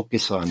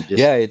focus on just.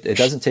 Yeah, it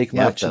doesn't take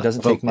much. It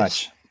doesn't take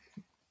much.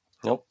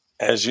 Nope.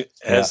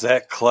 As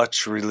that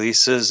clutch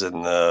releases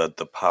and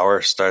the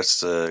power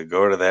starts to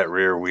go to that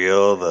rear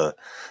wheel, the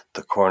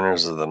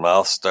corners of the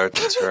mouth start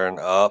to turn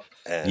up,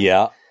 and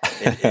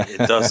it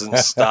doesn't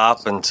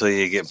stop until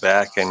you get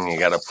back, and you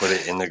got to put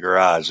it in the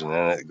garage, and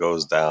then it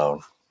goes down.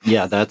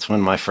 Yeah, that's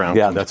when my frown.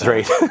 Yeah, that's down.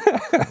 right.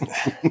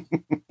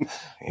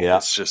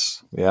 It's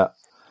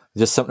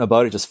just something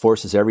about it just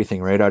forces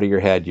everything right out of your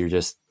head. You're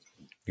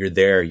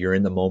there. You're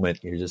in the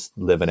moment. You're just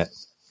living it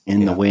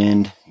in the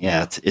wind.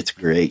 Yeah, it's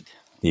great.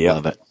 Yeah.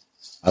 Love it.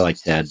 I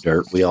like to add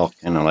dirt. We all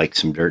kind of like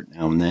some dirt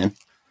now and then.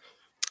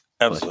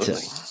 Absolutely.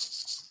 But,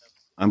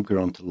 I'm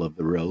grown to love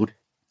the road.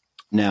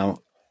 Now,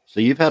 so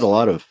you've had a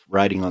lot of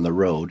riding on the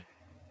road.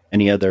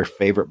 Any other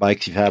favorite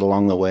bikes you've had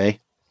along the way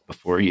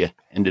before you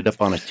ended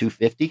up on a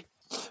 250?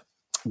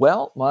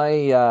 Well,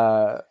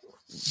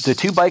 the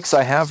two bikes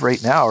I have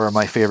right now are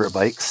my favorite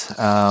bikes.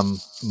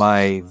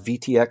 My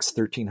VTX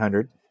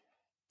 1300,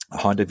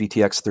 Honda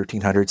VTX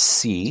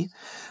 1300C,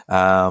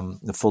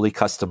 fully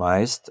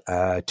customized,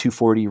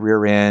 240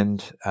 rear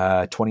end,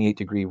 8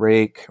 degree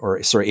rake.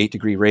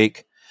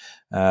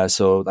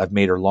 So I've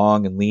made her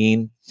long and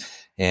lean,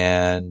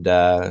 and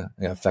I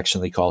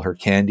affectionately call her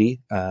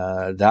Candy.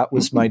 That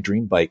was my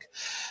dream bike.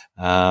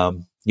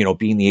 Being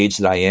the age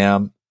that I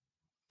am,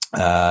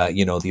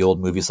 the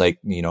old movies like,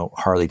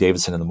 Harley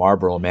Davidson and the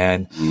Marlboro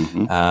Man,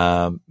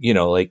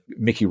 like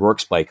Mickey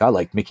Rourke's bike. I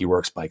like Mickey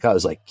Rourke's bike. I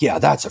was like, yeah,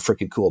 that's a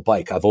freaking cool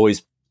bike. I've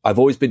always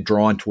been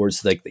drawn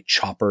towards like the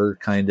chopper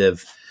kind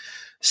of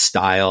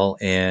style.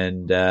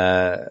 And,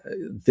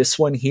 this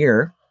one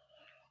here,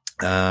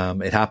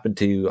 I happened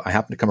to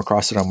come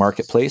across it on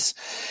Marketplace,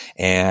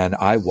 and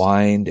I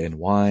whined and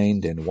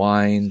whined and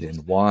whined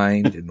and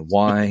whined and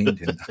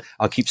whined. And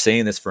I'll keep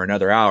saying this for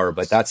another hour,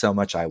 but that's how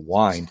much I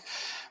whined.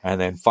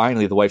 And then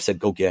finally the wife said,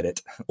 go get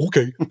it.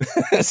 Okay.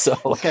 So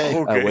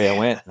away I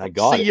went, and I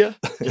got See ya.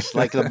 Just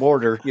like the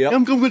border.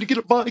 I'm going to get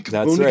a bike.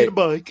 That's right. Get a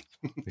bike.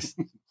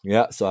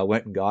 So I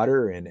went and got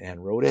her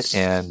and rode it.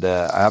 And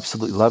I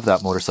absolutely love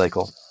that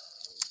motorcycle.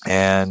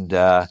 And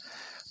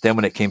then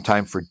when it came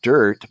time for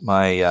dirt,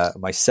 my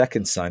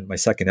second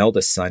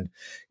eldest son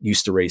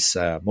used to race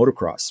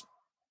motocross.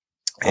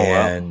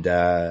 And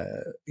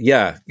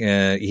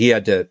he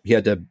had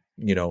to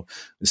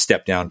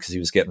step down because he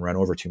was getting run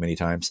over too many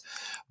times.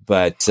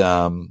 But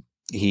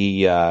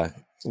he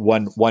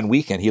one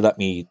weekend he let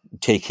me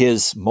take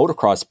his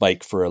motocross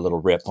bike for a little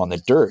rip on the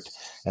dirt,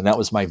 and that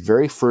was my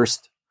very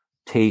first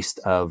taste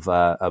of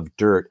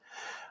dirt.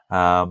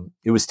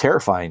 It was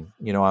terrifying.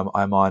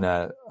 I'm on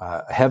a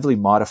heavily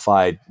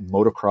modified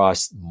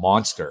motocross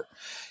monster,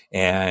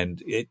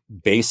 and it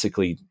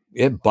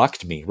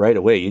bucked me right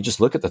away. You just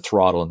look at the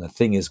throttle and the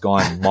thing is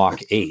gone Mach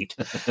 8,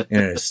 and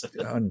it's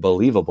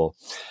unbelievable.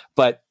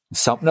 But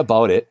something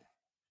about it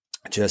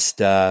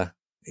just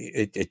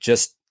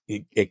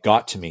it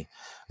got to me.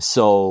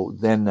 So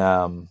then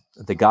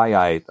the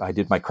guy I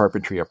did my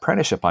carpentry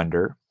apprenticeship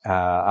under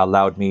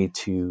allowed me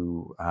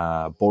to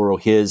borrow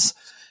his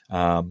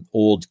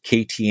old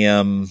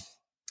KTM,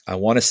 I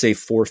want to say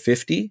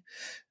 450,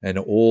 an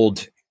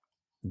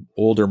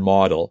older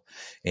model.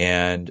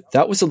 And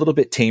that was a little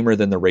bit tamer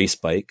than the race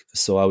bike.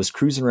 So I was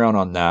cruising around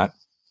on that.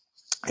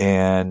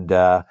 And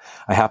I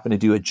happened to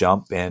do a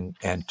jump and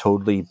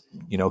totally,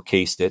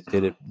 cased it,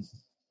 did it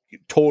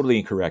totally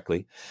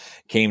incorrectly,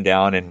 came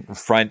down and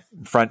front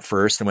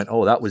first and went,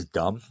 oh, that was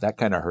dumb. That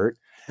kind of hurt.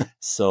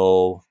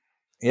 So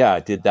yeah, I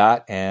did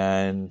that.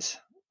 And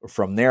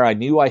from there, I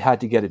knew I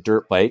had to get a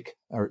dirt bike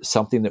or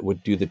something that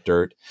would do the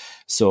dirt.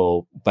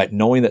 So, but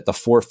knowing that the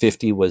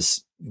 450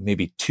 was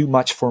maybe too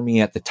much for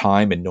me at the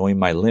time and knowing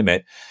my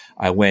limit,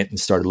 I went and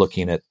started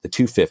looking at the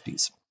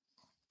 250s.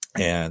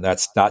 And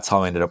that's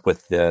how I ended up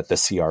with the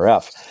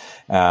CRF.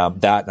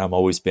 That I've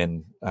always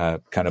been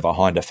kind of a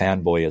Honda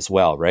fanboy as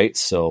well, right?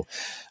 So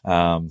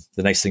the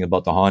nice thing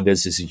about the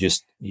Hondas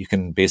is you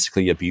can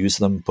basically abuse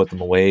them, put them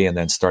away, and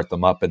then start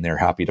them up, and they're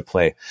happy to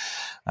play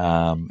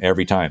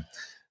every time.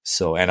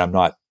 So, and I'm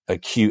not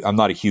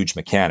a huge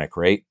mechanic,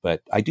 right?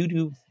 But I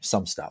do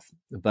some stuff.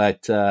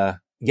 But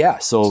yeah,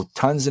 so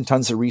tons and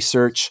tons of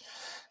research,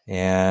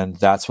 and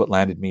that's what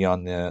landed me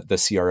on the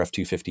CRF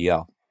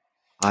 250L.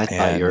 I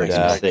thought you were going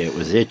to say it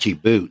was Itchy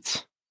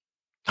Boots.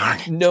 Darn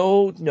it.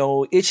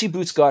 No. Itchy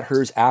Boots got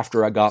hers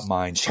after I got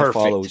mine.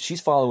 Perfect. She's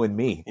following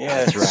me.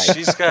 Yeah, that's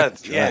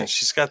right.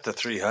 She's got the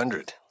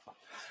 300.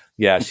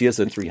 Yeah, she has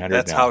a 300.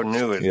 That's now. how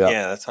new it.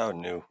 Yeah, that's how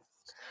new.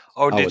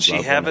 Oh, did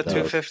she have a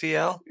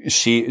 250L?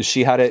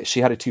 She had a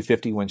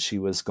 250 when she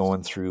was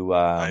going through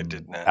I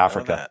did not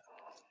Africa. know that.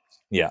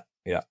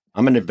 Yeah.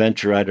 I'm an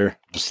adventure rider.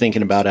 I was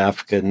thinking about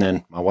Africa, and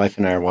then my wife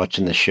and I are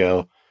watching the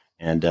show,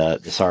 and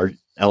this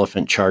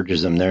elephant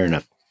charges them there in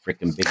a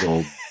freaking big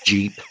old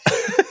Jeep,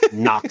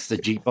 knocks the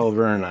Jeep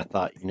over, and I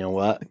thought, you know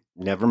what?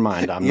 Never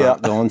mind. I'm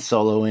not going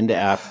solo into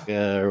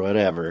Africa or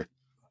whatever.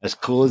 As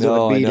cool as it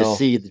would be to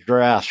see the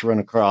giraffes run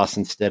across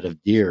instead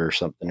of deer or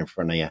something in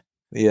front of you.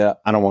 Yeah.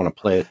 I don't want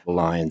to play with the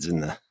lions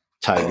and the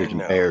tigers and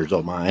bears.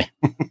 Oh my.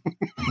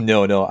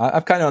 No.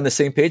 I'm kind of on the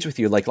same page with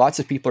you. Like lots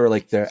of people are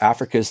like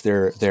Africa's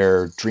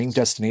their dream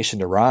destination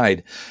to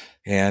ride.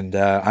 And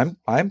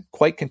I'm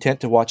quite content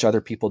to watch other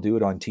people do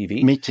it on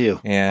TV. Me too.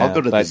 And, I'll go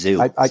to the zoo.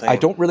 I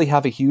don't really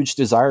have a huge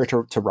desire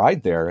to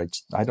ride there.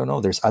 I don't know.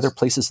 There's other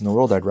places in the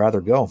world I'd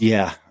rather go.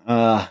 Yeah.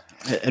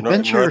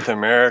 Adventure. North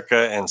America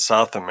and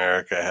South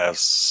America have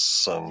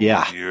some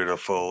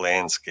beautiful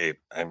landscape.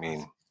 I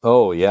mean.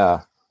 Oh,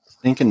 yeah.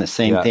 Thinking the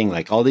same thing.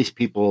 Like all these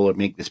people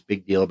make this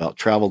big deal about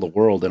travel the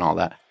world and all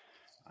that.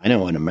 I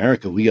know in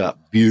America, we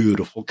got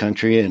beautiful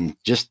country, and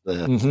just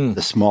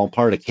the small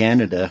part of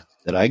Canada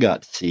that I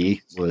got to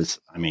see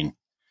was, I mean,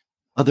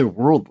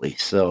 otherworldly.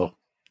 So,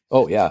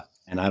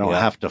 and I don't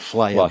have to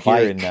fly a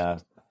bike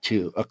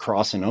to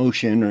across an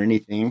ocean or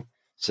anything.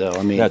 So,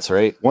 I mean, that's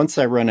right. Once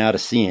I run out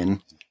of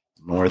seeing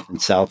North and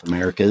South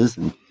Americas,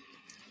 and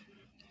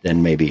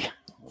then maybe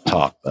we'll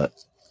talk. But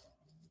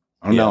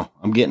I don't know.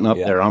 I'm getting up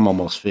there. I'm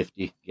almost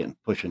 50,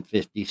 pushing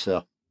 50.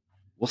 So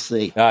we'll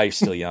see. You're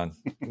still young.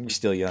 I'm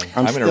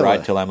going to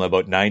ride till I'm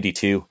about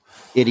 92.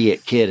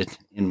 Idiot kid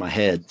in my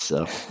head.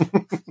 So.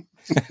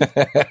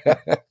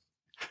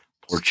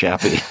 Poor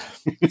Chappie.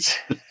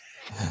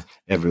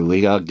 Every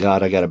week, oh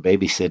God, I got to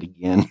babysit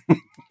again.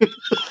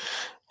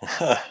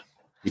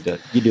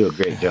 You do a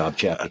great job,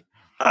 Chappie.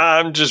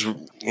 I'm just,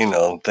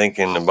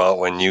 thinking about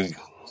when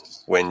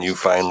you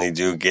finally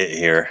do get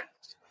here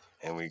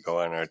and we go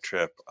on our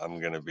trip.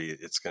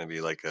 It's gonna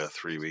be like a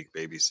 3-week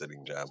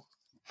babysitting job.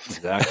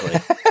 Exactly.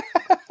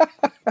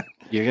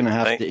 You're gonna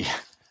have to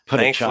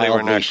put a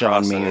child leash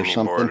on me or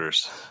something.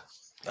 Borders.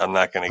 I'm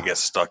not going to get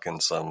stuck in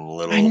some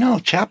little. I know.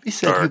 Chappie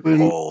said he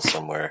wouldn't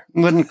somewhere.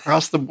 Wouldn't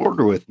cross the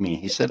border with me.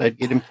 He said I'd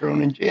get him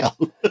thrown in jail.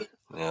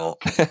 No.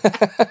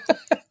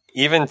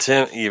 Even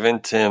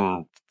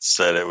Tim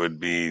said it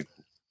would be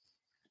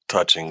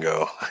touch and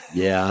go.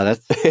 Yeah,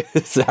 that's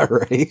is that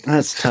right?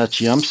 That's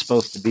touchy. I'm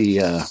supposed to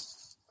be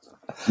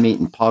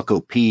meeting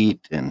Paco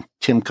Pete and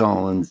Tim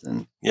Collins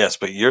and. Yes,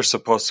 but you're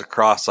supposed to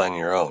cross on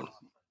your own.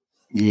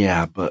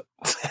 Yeah, but.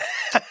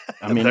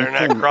 I mean, they're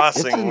not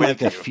crossing it's in with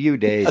like you. A few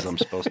days I'm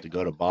supposed to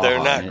go to Baja.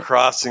 They're not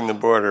crossing the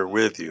border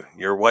with you.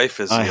 Your wife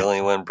is the only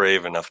one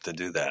brave enough to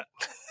do that.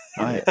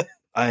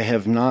 I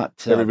have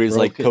not. Everybody's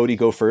like, Cody,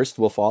 go first.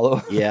 We'll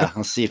follow. Yeah,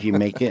 I'll see if you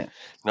make it.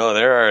 No,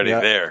 they're already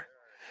there.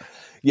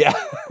 Yeah.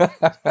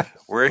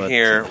 We're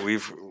here.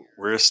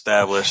 We're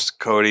established.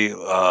 Cody,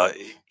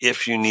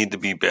 if you need to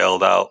be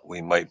bailed out,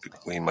 we might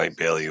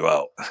bail you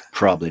out.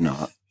 Probably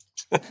not.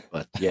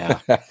 But yeah.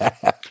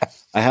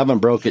 I haven't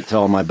broke it to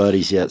all my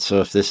buddies yet,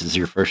 so if this is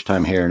your first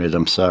time hearing it,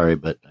 I'm sorry,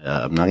 but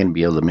I'm not going to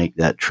be able to make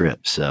that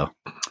trip. So,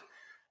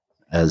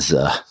 as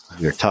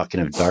you're talking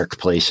of dark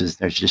places,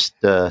 there's just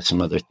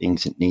some other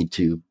things that need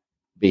to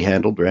be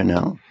handled right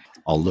now.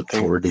 I'll look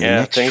forward to the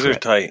next things trip. Are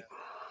tight.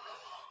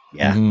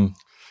 Yeah.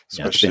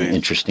 Yeah, it's been an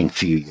interesting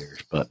few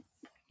years, but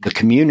the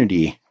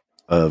community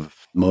of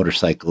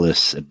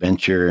motorcyclists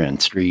adventure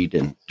and street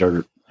and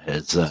dirt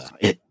has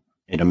it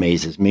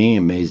amazes me,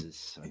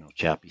 amazes. I know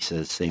Chappie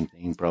says the same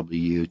thing, probably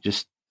you.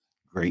 Just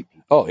great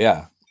people. Oh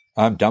yeah,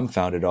 I'm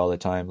dumbfounded all the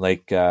time.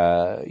 Like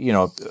been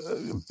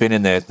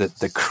in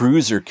the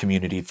cruiser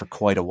community for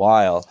quite a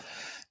while,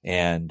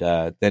 and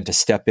then to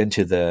step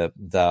into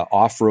the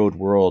off-road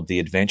world, the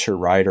adventure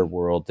rider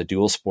world, the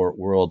dual sport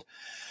world.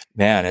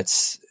 Man,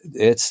 it's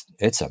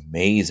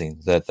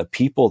amazing that the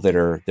people that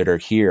are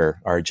here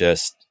are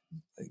just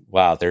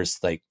wow. There's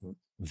like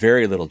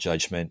very little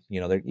judgment.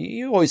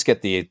 You always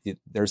get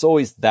there's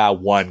always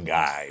that one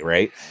guy,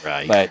 right?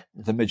 Right. But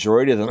the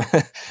majority of them,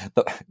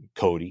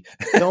 Cody.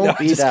 Don't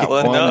be that kidding.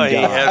 one No, he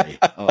guy. had-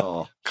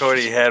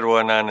 Cody had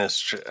one on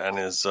his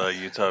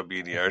Utah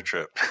BDR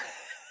trip.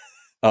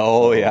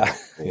 Oh yeah,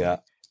 boy. yeah.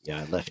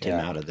 Yeah, I left him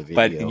out of the video.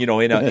 But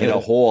in a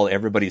whole,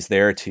 everybody's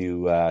there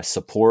to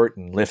support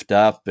and lift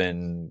up,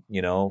 and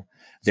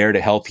there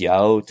to help you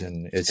out,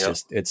 and it's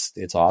just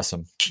it's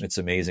awesome. It's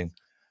amazing.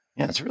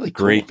 Yeah, it's really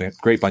cool.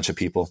 Great bunch of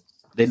people.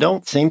 They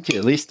don't seem to,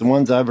 at least the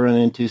ones I've run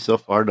into so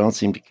far, don't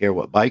seem to care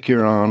what bike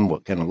you're on,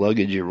 what kind of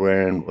luggage you're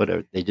wearing,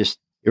 whatever. It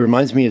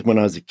reminds me of when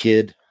I was a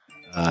kid,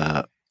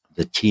 the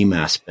team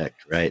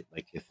aspect, right?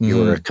 Like if you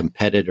were a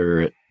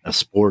competitor at a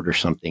sport or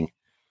something,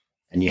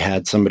 and you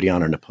had somebody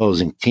on an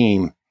opposing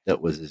team that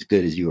was as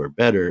good as you or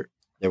better,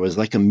 there was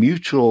like a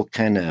mutual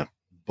kind of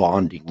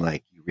bonding,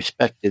 like you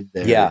respected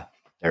their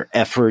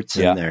efforts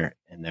and their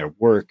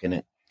work. And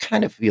it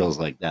kind of feels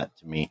like that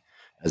to me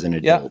as an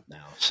adult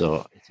now.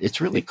 So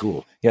it's really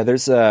cool. Yeah.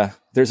 There's a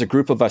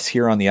group of us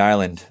here on the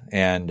island,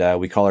 and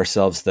we call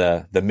ourselves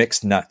the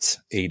Mixed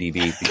Nuts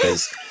ADV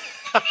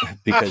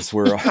because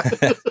we're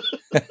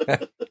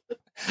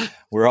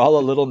we're all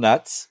a little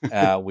nuts.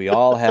 We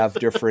all have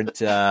different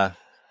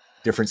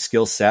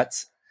skill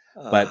sets.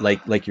 But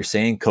like you're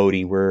saying,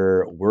 Cody,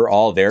 we're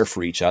all there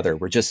for each other.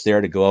 We're just there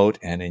to go out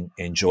and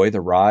enjoy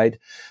the ride.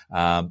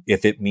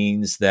 If it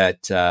means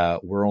that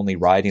we're only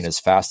riding as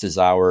fast as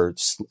our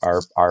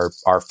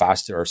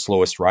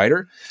slowest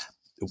rider,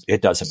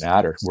 it doesn't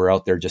matter. We're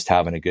out there just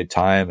having a good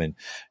time and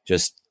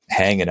just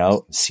hanging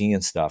out and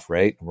seeing stuff.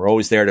 Right? We're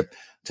always there to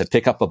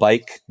pick up a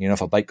bike.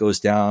 If a bike goes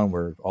down,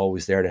 we're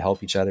always there to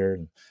help each other.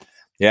 And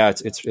yeah,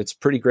 it's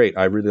pretty great.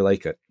 I really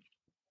like it.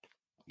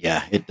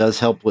 Yeah, it does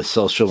help with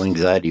social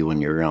anxiety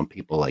when you're around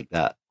people like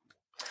that.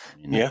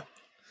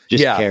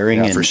 Just caring,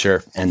 and, for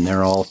sure. And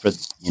they're all for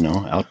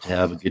out to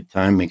have a good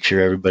time, make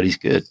sure everybody's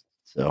good.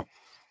 So,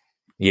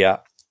 yeah.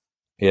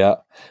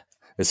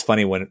 It's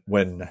funny when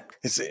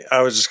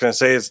I was just going to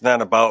say, it's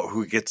not about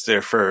who gets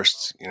there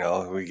first.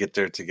 We get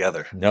there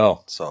together.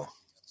 No, so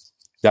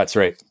that's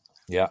right.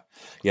 Yeah.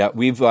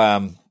 We've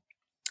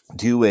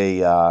do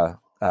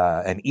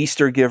an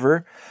Easter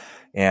giver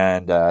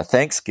and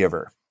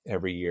Thanksgiver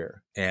every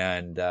year,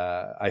 and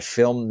I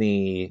filmed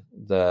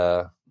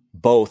the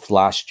both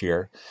last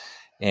year,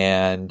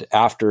 and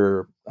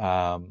after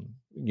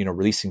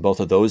releasing both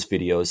of those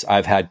videos,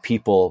 I've had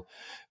people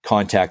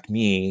contact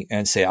me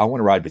and say, I want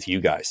to ride with you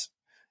guys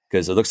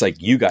because it looks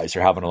like you guys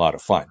are having a lot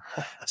of fun.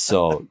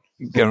 So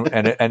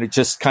and it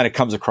just kind of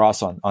comes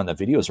across on the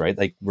videos, right?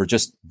 Like we're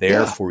just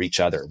there for each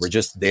other. We're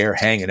just there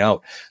hanging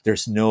out.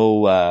 There's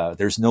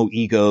no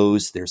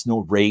egos. There's no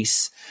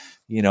race.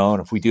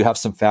 And if we do have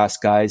some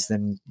fast guys,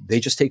 then they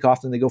just take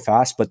off and they go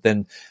fast. But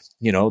then,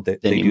 they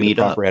do the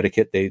proper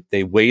etiquette.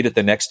 They wait at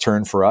the next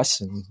turn for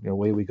us, and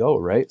away we go.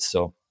 Right.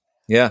 So,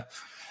 no,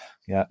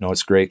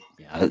 it's great.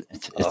 Yeah,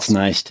 it's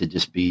nice to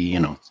just be,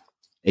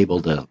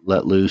 able to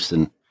let loose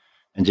and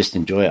just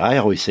enjoy it. I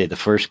always say the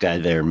first guy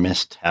there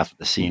missed half of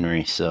the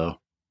scenery, so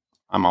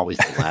I'm always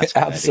the last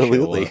guy.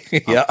 Absolutely.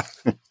 Yeah.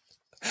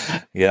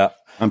 Yeah.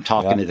 I'm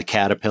talking to the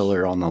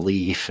caterpillar on the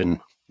leaf, and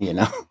where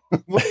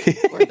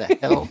the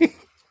hell?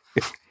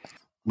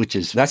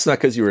 That's not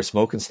because you were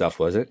smoking stuff,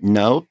 was it?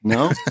 No.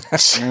 I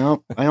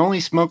only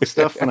smoke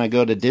stuff when I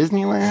go to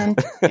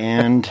Disneyland,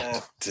 and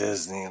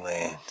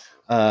Disneyland.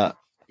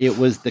 It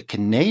was the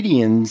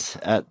Canadians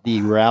at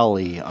the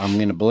rally. I'm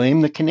going to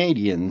blame the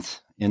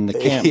Canadians in the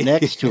camp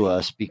next to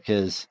us,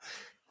 because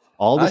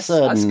all of a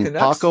sudden,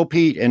 Taco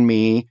Pete and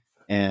me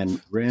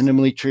and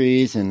randomly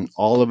Trees and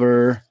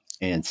Oliver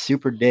and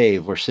Super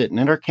Dave were sitting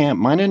at our camp,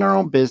 minding our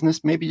own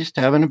business, maybe just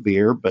having a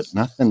beer, but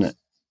nothing,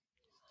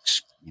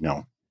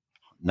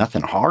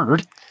 nothing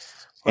hard.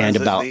 And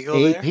about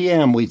 8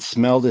 p.m., we'd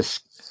smell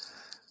this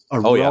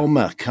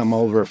aroma come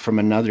over from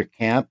another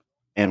camp.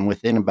 And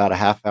within about a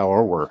half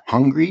hour, we're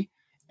hungry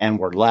and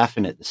we're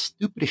laughing at the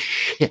stupidest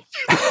shit.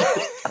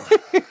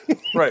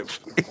 Right.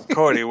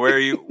 Cody,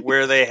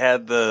 where they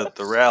had the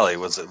rally,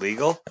 was it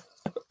legal?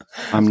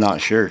 I'm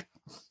not sure.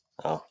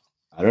 Oh.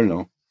 I don't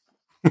know.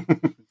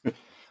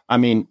 I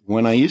mean,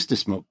 when I used to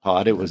smoke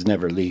pot, it was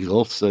never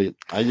legal. So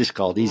I just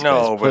call these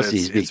guys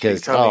pussies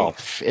because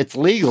it's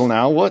legal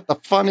now. What the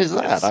fun is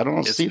that? I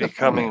don't see the fun. It's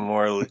becoming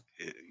more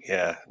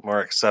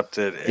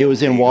accepted. It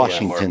was in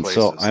Washington,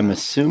 so I'm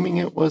assuming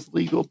it was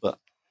legal, but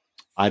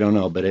I don't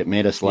know. But it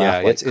made us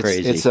laugh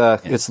crazy.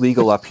 It's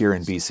legal up here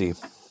in BC.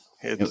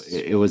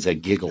 It was a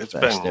giggle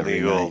fest every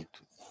night.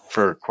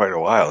 for quite a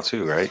while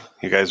too, right?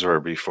 You guys were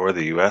before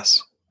the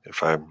U.S.,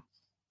 if I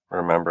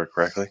remember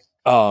correctly.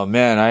 Oh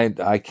man,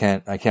 I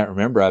can't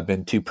remember. I've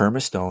been too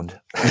perma-stoned.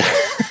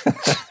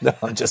 No,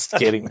 I'm just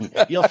kidding.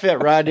 You'll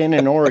fit right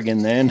in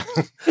Oregon then.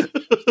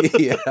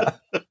 Yeah.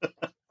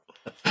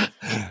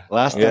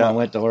 Last time I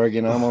went to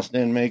Oregon, I almost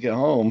didn't make it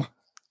home.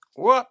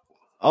 What?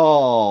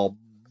 Oh,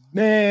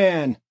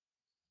 man.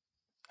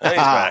 He's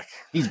back.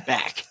 He's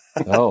back.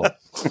 Oh,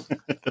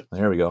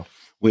 there we go.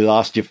 We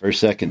lost you for a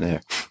second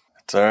there.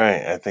 It's all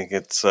right. I think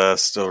it's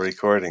still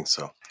recording,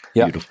 so.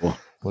 Yeah. Beautiful.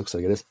 Looks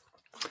like it is.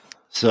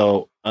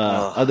 So,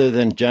 other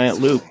than Giant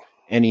Loop,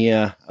 any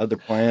other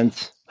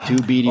plans? 2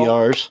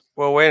 BDRs?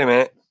 Well, wait a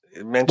minute.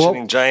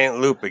 Mentioning Giant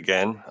Loop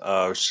again,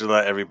 should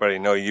let everybody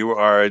know you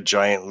are a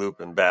Giant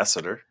Loop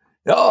ambassador.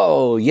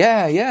 Oh,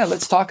 yeah.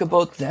 Let's talk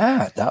about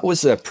that. That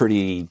was a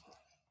pretty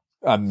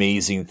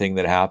amazing thing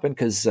that happened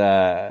because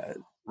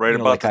right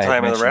about the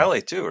time of the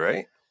rally too,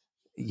 right?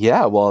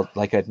 Yeah, well,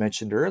 like I'd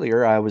mentioned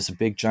earlier, I was a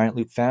big Giant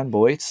Loop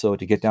fanboy, so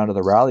to get down to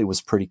the rally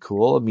was pretty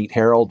cool. Meet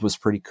Harold was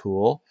pretty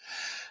cool.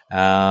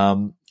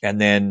 And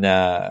then,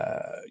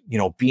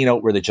 being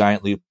out where the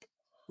Giant Loop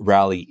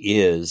rally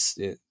is,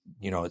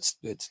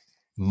 it's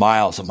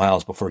miles and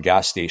miles before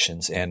gas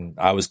stations. And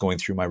I was going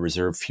through my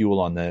reserve fuel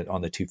on the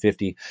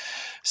 250.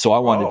 So I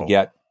wanted to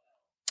get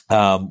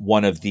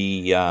one of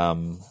the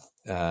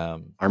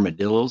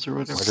armadillos or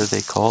whatever. What are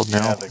they called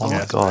now? Yeah, oh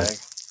my God. Bag.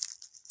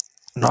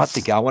 Not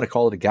the, I want to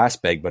call it a gas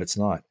bag, but it's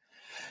not.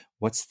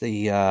 What's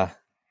the,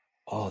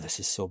 this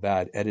is so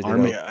bad. Edit it out.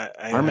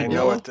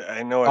 Armadillo?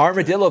 I know it.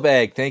 Armadillo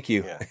bag. Thank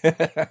you.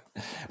 Yeah.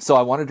 So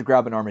I wanted to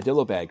grab an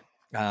armadillo bag,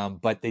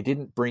 but they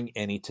didn't bring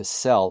any to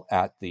sell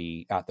at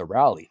the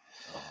rally.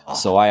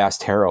 So I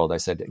asked Harold, I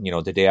said,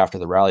 the day after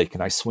the rally, can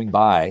I swing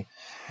by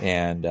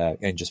and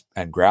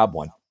grab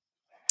one?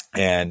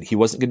 And he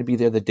wasn't going to be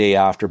there the day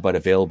after, but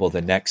available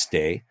the next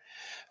day.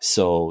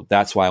 So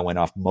that's why I went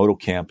off moto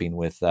camping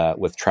with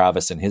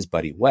Travis and his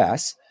buddy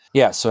Wes.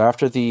 Yeah. So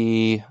after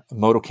the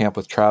moto camp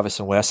with Travis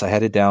and Wes, I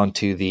headed down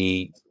to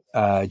the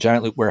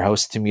Giant Loop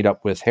warehouse to meet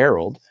up with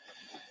Harold.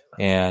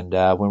 And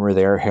when we were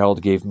there,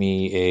 Harold gave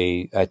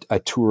me a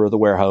tour of the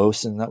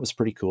warehouse, and that was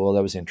pretty cool.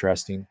 That was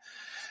interesting.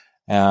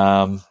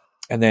 And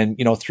then,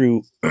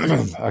 through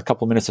a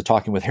couple of minutes of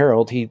talking with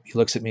Harold, he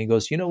looks at me and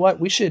goes, "You know what?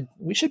 We should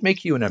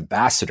make you an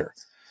ambassador."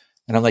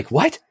 And I'm like,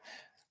 "What?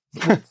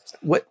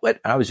 What?"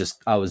 I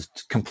was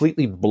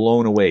completely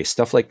blown away.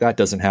 Stuff like that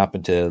doesn't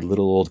happen to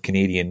little old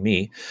Canadian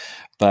me.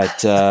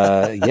 But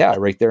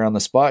right there on the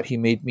spot, he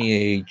made me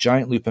a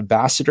Giant Loop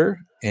ambassador.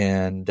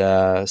 And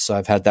so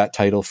I've had that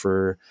title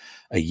for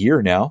a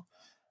year now.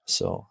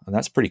 So, and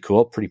that's pretty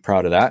cool. Pretty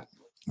proud of that.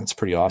 That's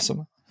pretty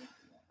awesome.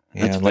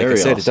 And like I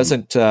said,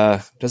 awesome. It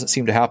doesn't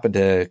seem to happen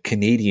to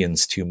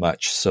Canadians too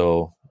much.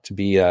 So to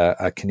be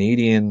a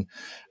Canadian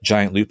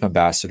Giant Loop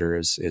ambassador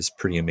is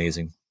pretty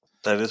amazing.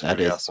 That is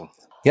pretty awesome.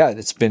 Yeah,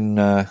 it's been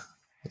a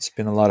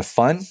lot of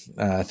fun.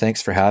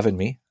 Thanks for having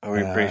me.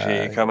 We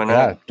appreciate you coming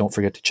on. Don't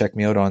forget to check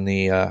me out on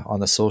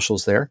the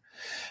socials there,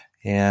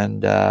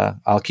 and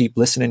I'll keep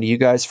listening to you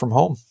guys from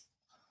home.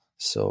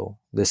 So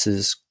this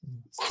is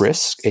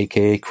Chris,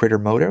 aka Critter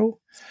Moto,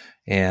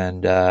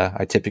 and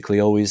I typically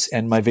always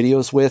end my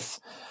videos with,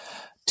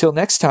 "Till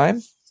next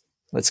time,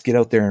 let's get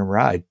out there and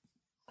ride."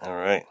 All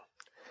right.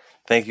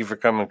 Thank you for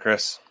coming,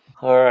 Chris.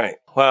 All right.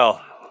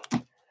 Well,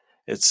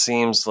 it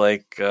seems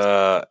like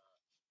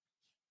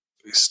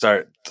we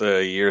start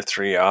the year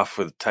 3 off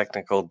with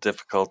technical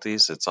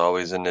difficulties. It's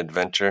always an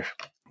adventure.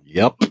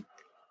 Yep.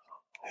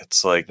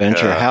 It's like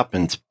adventure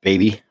happens,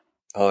 baby.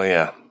 Oh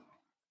yeah.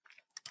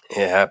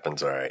 It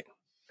happens, all right.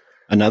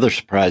 Another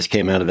surprise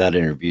came out of that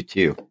interview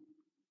too.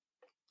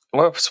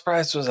 What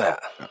surprise was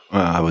that?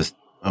 I was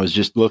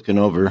just looking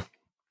over.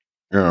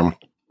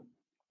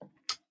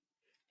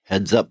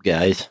 Heads up,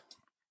 guys.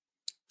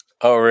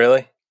 Oh,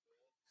 really?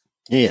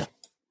 Yeah.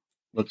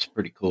 Looks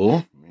pretty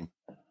cool.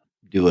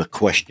 Do a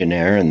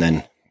questionnaire and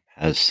then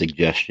has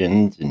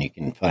suggestions, and you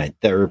can find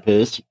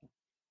therapists,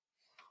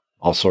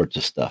 all sorts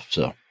of stuff.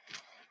 So,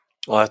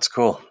 well, that's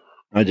cool.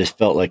 I just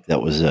felt like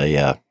that was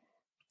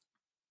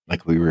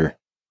like we were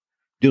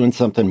doing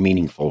something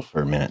meaningful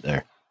for a minute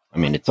there. I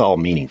mean, it's all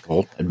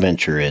meaningful.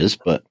 Adventure is,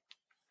 but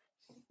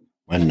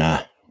when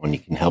you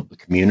can help the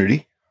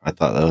community, I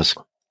thought that was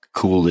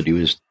cool that he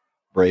was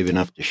brave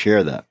enough to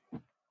share that.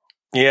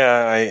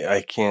 Yeah,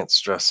 I can't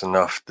stress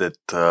enough that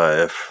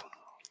if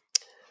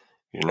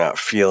you're not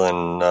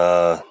feeling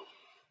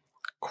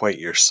quite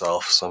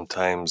yourself,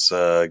 sometimes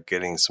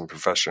getting some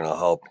professional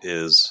help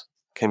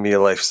can be a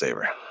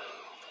lifesaver.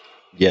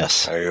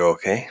 Yes. Are you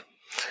okay?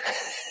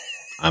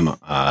 I'm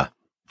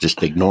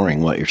just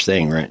ignoring what you're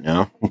saying right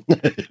now.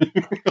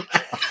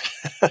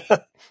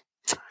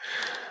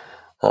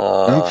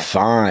 I'm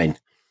fine.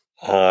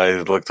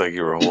 It looked like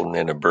you were holding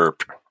in a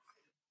burp.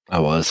 I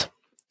was.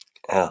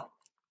 Yeah.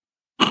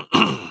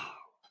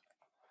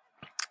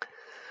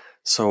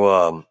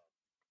 So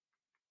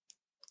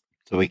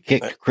we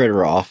kicked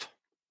Critter off.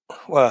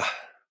 Well,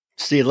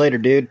 see you later,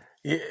 dude.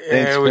 Yeah,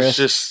 Thanks, it was Chris.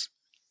 just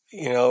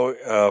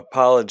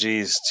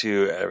apologies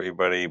to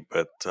everybody,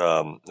 but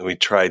we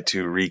tried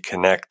to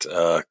reconnect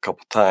a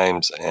couple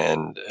times,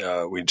 and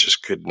we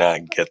just could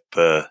not get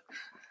the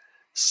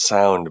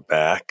sound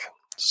back.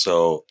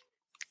 So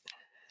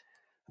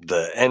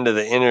the end of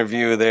the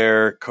interview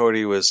there,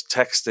 Cody was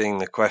texting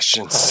the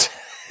questions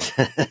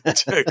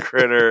to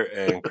Critter,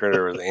 and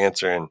Critter was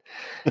answering,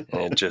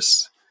 and it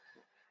just,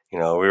 we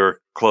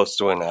were close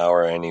to an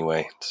hour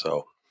anyway.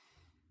 So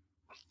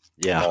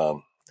yeah,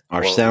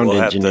 our sound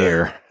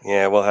engineer.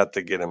 We'll have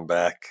to get him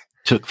back.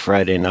 Took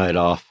Friday night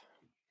off.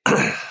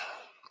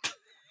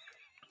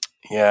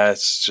 Yeah,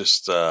 it's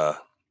just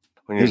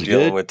when you're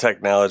dealing with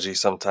technology,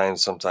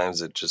 sometimes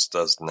it just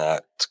does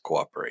not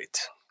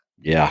cooperate.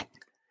 Yeah.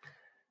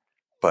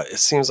 But it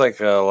seems like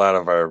a lot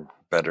of our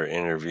better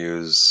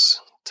interviews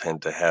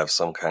tend to have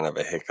some kind of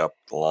a hiccup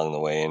along the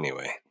way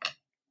anyway.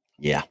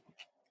 Yeah.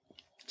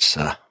 It's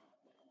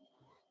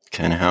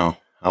kind of how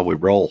we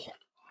roll.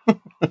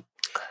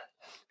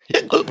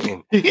 Hiccup.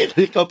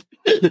 Hiccup.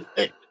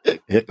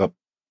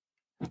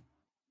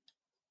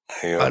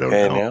 Are you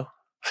okay now?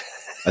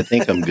 I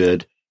think I'm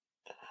good.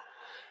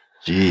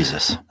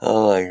 Jesus.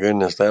 Oh my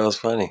goodness, that was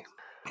funny.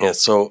 Yeah,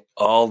 so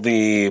all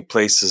the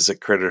places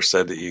that Critter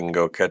said that you can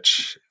go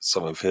catch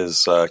some of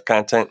his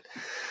content,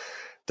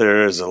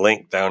 there is a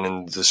link down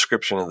in the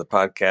description of the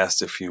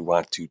podcast if you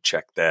want to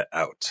check that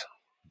out.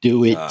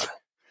 Do it.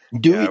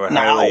 Do it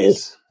now.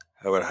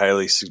 I would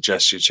highly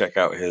suggest you check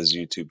out his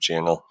YouTube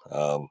channel.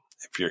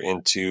 If you're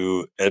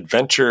into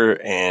adventure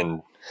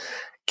and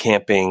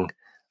camping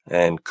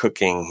and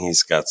cooking,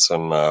 he's got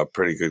some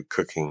pretty good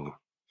cooking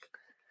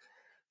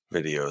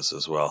videos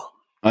as well.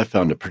 I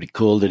found it pretty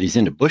cool that he's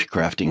into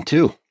bushcrafting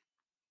too.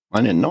 I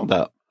didn't know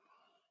that.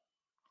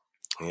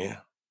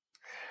 Yeah.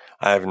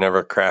 I've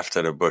never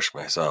crafted a bush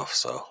myself,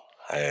 so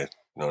I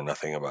know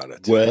nothing about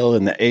it. Well,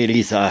 in the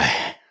 80s,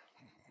 I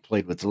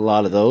played with a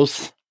lot of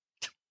those.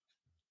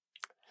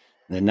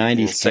 In the 90s,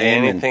 didn't say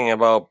anything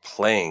about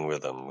playing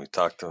with them. We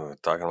talking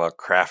about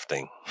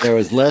crafting. There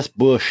was less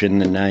bush in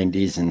the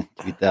 90s and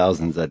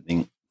 2000s, I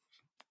think.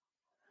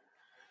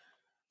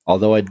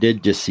 Although I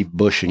did just see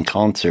Bush in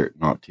concert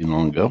not too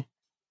long ago.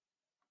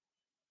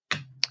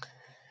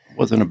 It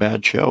wasn't a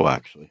bad show,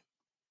 actually,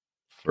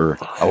 for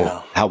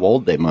how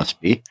old they must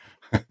be.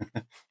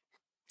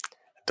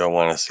 Don't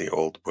want to see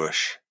old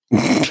Bush.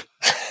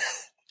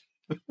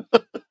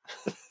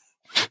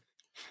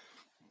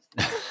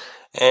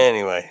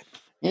 Anyway.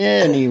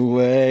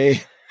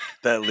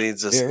 That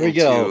leads us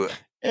into...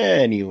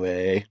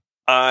 Anyway.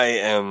 I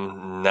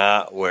am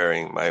not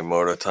wearing my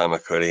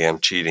Mototomic hoodie. I'm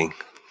cheating.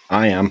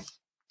 I am.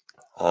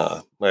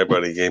 My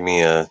buddy gave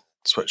me a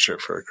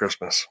sweatshirt for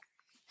Christmas.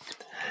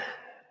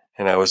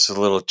 And I was a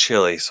little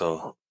chilly,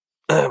 so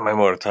my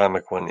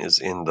Mototomic one is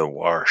in the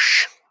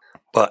wash.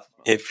 But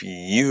if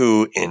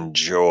you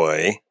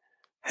enjoy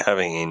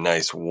having a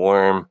nice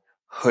warm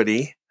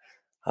hoodie,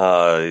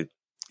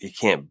 you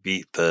can't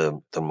beat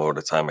the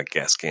Mototomic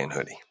gas can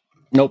hoodie.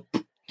 Nope,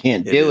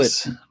 can't do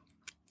it.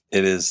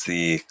 It is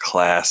the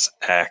class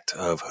act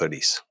of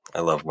hoodies.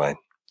 I love mine.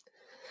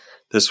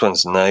 This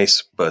one's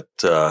nice, but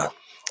I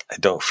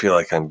don't feel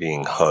like I'm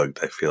being hugged.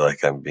 I feel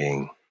like I'm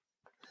being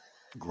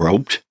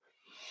groped.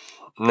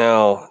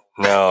 No,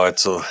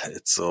 it's a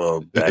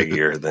little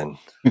baggier than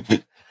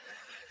the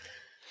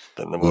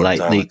Mototomic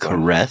lightly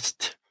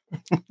caressed.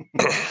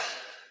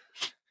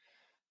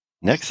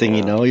 Next thing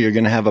you know, you're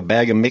going to have a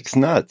bag of mixed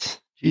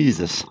nuts.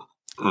 Jesus.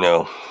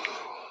 No.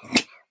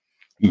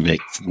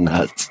 Mixed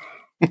nuts.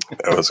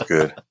 That was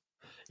good.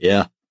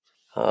 Yeah.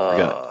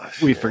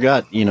 We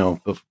forgot,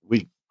 if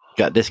we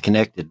got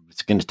disconnected.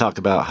 It's going to talk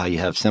about how you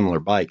have similar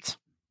bikes.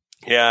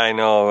 Yeah, I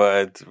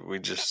know.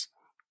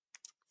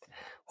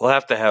 We'll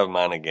have to have him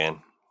on again.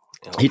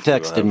 He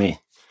texted me.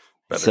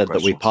 Said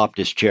that we popped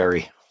his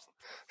cherry.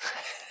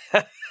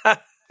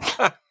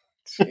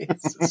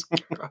 Jesus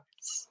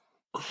Christ.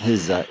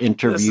 His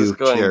interview this is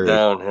going cherry.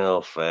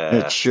 Downhill fast.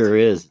 It sure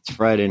is. It's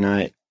Friday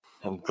night.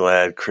 I'm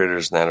glad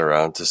Critter's not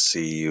around to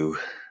see you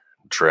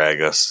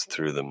drag us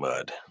through the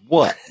mud.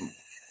 What?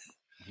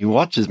 He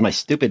watches my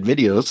stupid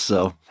videos,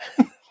 so.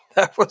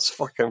 That was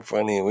fucking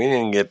funny. We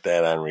didn't get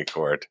that on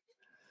record.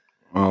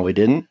 Oh, we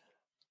didn't?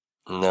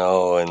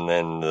 No, and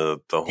then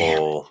the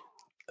whole,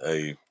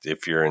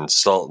 if you're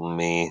insulting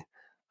me,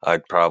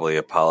 I'd probably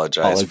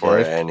apologize for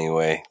it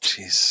anyway.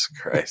 Jesus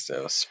Christ,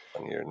 that was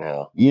funnier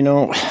now.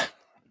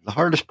 The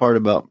hardest part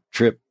about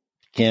trip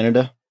to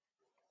Canada,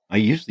 I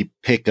usually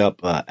pick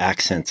up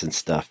accents and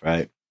stuff,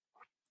 right?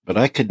 But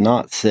I could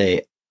not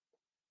say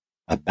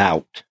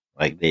about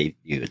like they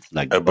do. It's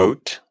like a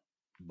boot.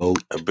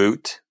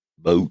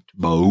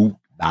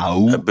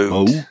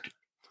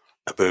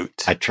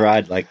 I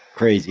tried like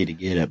crazy to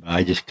get it, but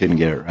I just couldn't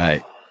get it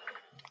right.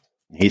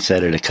 He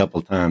said it a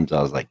couple times.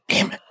 I was like,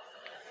 damn it.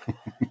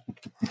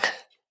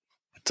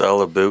 It's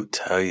all about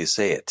how you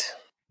say it.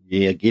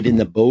 Yeah, get in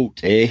the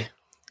boat, eh?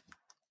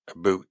 A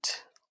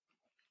boot.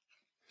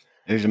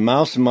 There's a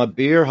mouse in my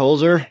beer,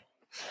 Holzer.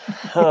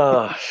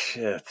 Oh,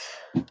 shit.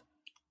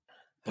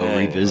 I'll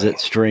revisit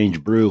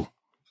Strange Brew.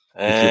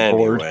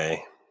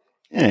 Anyway.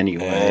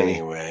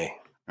 Anyway.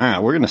 All right,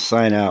 we're going to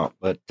sign out,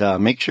 but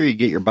make sure you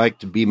get your bike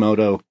to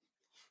B-Moto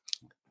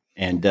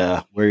and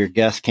wear your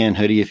gas can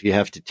hoodie if you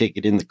have to take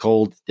it in the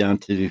cold down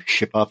to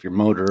ship off your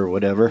motor or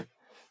whatever.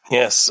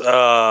 Yes.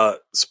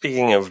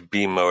 Speaking of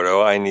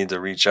B-Moto, I need to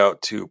reach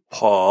out to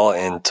Paul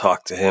and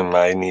talk to him.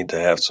 I need to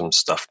have some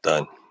stuff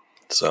done.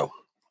 So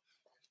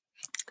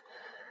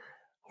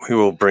we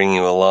will bring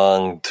you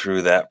along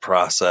through that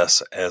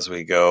process as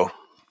we go,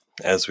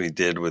 as we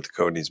did with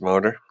Cody's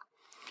motor.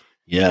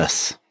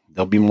 Yes.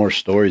 There'll be more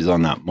stories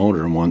on that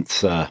motor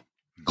once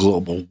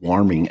global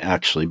warming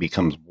actually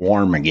becomes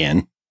warm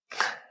again.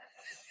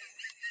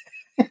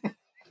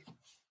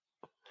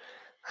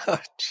 Oh,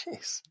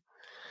 jeez.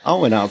 I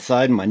went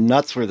outside and my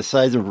nuts were the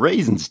size of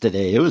raisins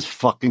today. It was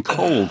fucking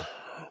cold.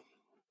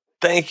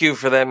 Thank you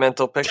for that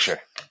mental picture.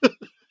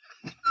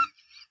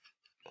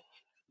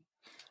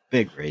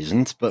 Big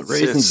raisins, but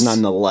raisins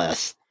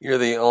nonetheless. You're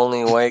the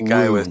only white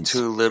guy with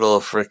two little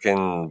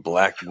frickin'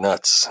 black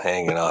nuts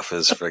hanging off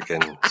his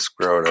frickin'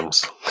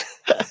 scrotums.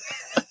 At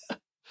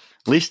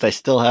least I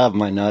still have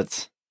my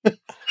nuts.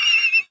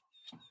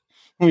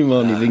 We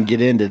won't even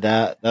get into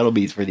that. That'll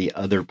be for the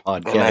other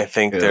podcast. And I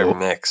think they're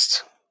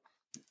mixed.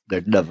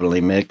 They're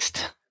definitely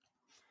mixed.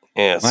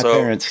 Yeah,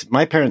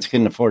 my parents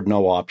couldn't afford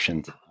no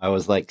options. I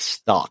was like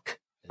stock.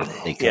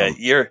 Yeah,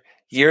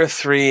 year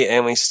 3,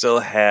 and we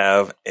still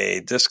have a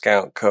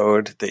discount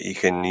code that you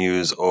can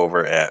use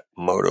over at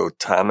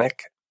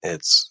Mototomic.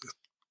 It's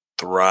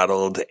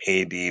throttled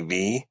ADV.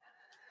 You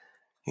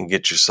can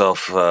get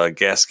yourself a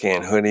gas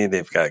can hoodie.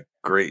 They've got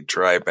great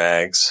dry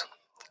bags.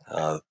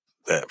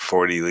 That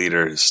 40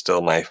 liter is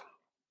still my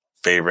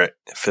favorite.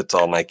 It fits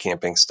all my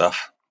camping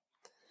stuff.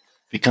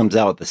 If it comes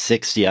out with the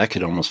 60, I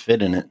could almost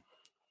fit in it.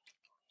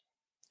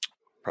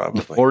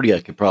 Probably. The 40, I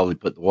could probably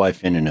put the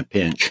wife in a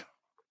pinch.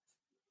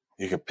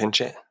 You can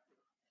pinch it?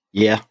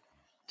 Yeah.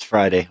 It's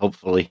Friday,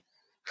 hopefully.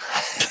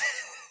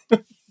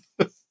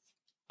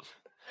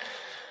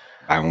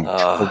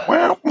 No,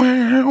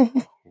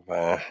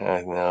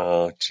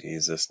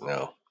 Jesus,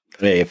 no.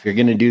 Hey, if you're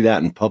going to do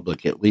that in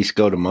public, at least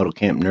go to Moto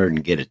Camp Nerd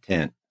and get a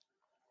tent.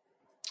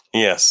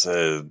 Yes,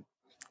 so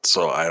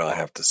I don't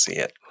have to see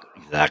it.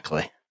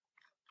 Exactly.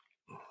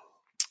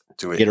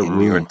 Do it in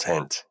your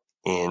tent.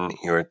 In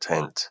your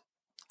tent.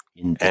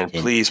 And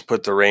please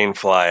put the rain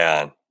fly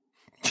on.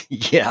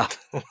 Yeah.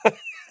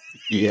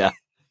 Yeah.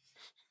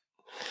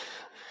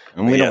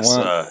 And we don't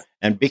want...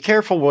 and be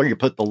careful where you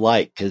put the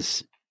light,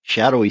 because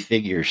shadowy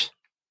figures.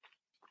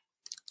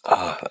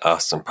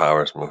 Austin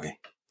Powers movie.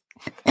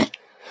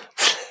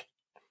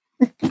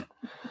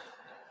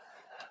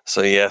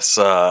 So yes,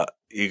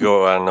 you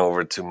go on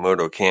over to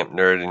Moto Camp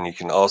Nerd, and you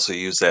can also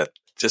use that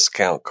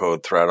discount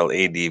code Throttle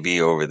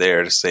ADV over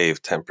there to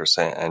save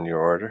 10% on your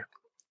order.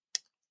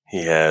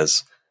 He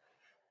has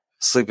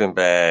sleeping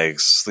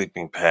bags,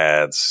 sleeping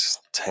pads,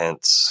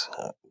 tents,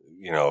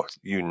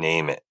 you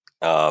name it.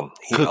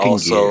 He Cooking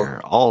also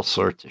gear, all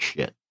sorts of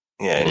shit.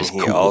 Yeah, and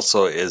he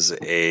also is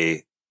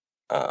a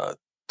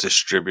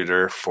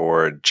distributor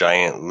for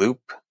Giant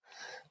Loop.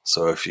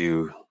 So if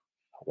you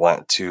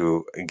want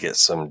to get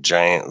some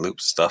Giant Loop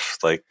stuff,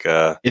 like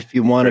if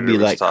you want to be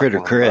like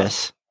Critter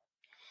Chris,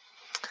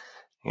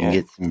 you can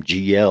get some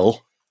GL.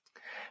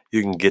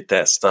 You can get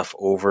that stuff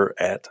over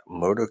at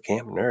Moto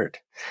Camp Nerd.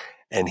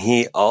 And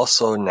he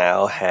also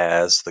now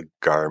has the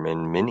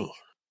Garmin Mini.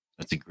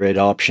 That's a great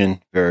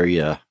option. Very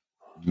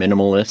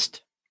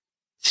minimalist.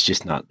 It's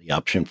just not the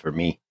option for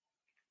me.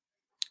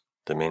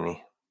 The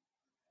Mini?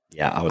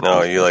 Yeah, I would.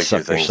 No, you like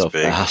your things so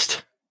big.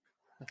 Fast.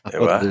 I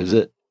would lose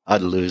it.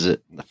 I'd lose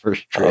it in the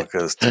first trip.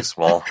 Because it's too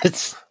small.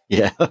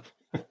 Yeah.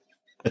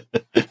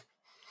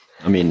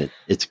 I mean,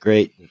 it's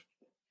great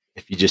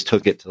if you just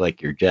hook it to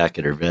like your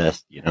jacket or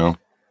vest. You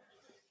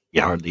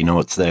hardly know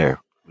it's there,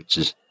 which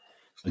is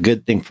a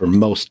good thing for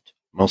most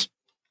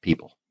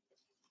people.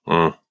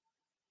 Yeah.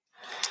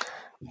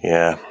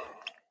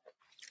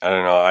 I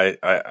don't know.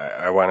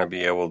 I want to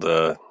be able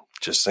to,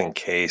 just in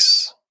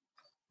case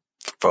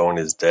the phone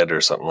is dead or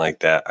something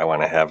like that, I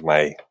want to have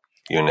my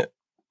unit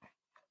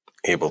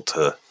able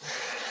to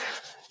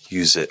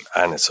use it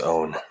on its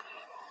own.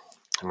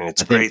 I mean,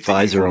 it's great that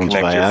Pfizer owns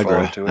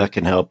Viagra. That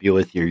can help you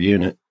with your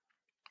unit.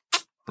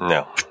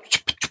 No.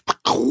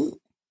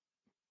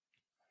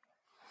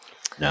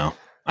 No,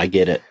 I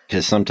get it.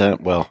 Because sometimes,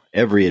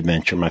 every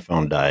adventure my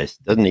phone dies.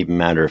 Doesn't even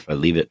matter if I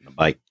leave it in the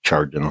bike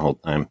charging the whole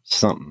time.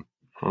 Something.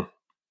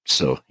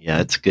 So,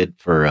 yeah, it's good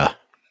for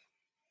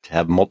to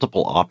have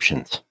multiple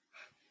options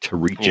to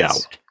reach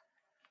out.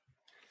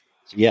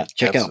 So, yeah,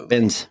 check out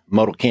Ben's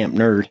Moto Camp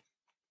Nerd.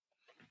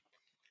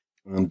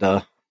 And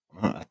I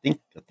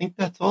think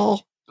that's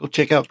all. Go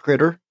check out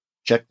Critter.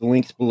 Check the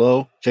links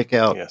below. Check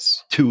out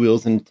Two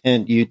Wheels and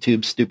Tent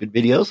YouTube stupid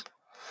videos.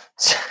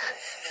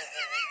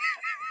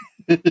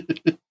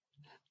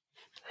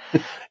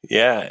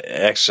 Yeah,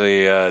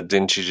 actually,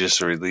 didn't you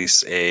just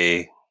release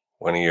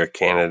one of your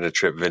Canada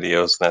trip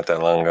videos not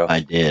that long ago?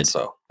 I did.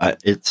 So I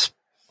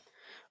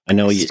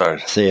know you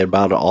say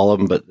about all of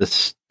them, but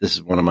this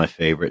is one of my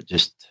favorite.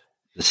 Just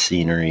the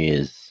scenery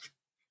is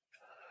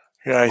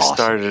Yeah, I Awesome.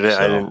 started it.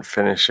 I So- didn't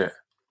finish it.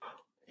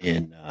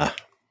 And I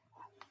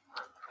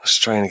was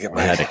trying to get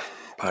my had a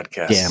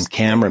podcast. damn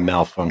camera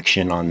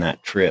malfunction on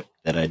that trip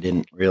that I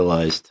didn't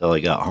realize till I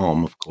got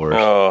home, of course.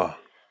 Oh,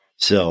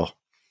 So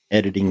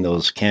editing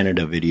those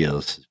Canada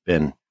videos has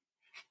been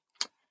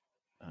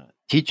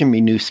teaching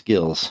me new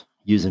skills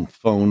using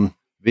phone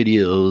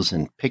videos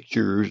and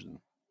pictures.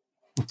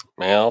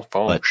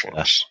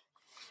 malfunctions.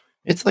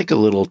 It's like a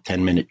little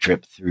 10-minute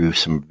trip through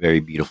some very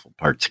beautiful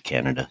parts of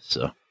Canada.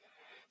 So,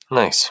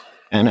 Nice.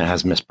 and it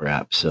has Miss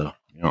Brap, so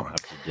you don't have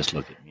to just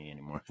look at me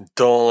anymore.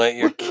 Don't let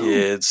your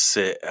kids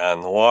sit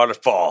on the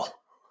waterfall.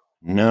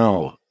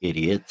 No,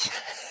 idiots.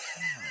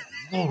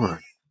 Oh, Lord.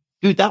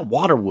 Dude, that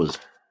water was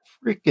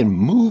freaking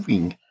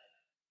moving.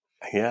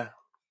 Yeah.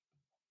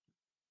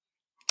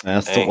 I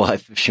asked Hey. the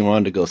wife if she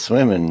wanted to go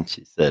swimming, and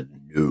she said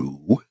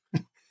no.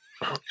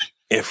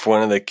 If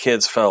one of the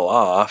kids fell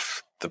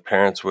off, the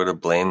parents would have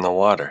blamed the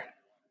water.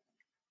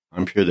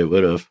 I'm sure they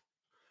would have.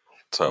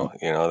 So,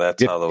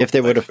 that's how the If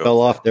they would have life fell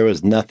goes. off, there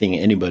was nothing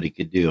anybody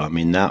could do. I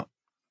mean, that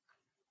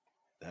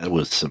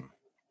was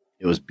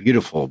it was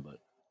beautiful, but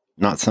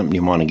not something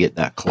you want to get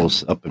that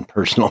close up and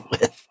personal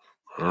with.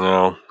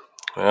 No.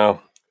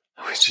 Well,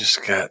 we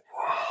just got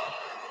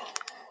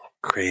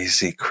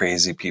crazy,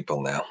 crazy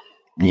people now.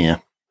 Yeah.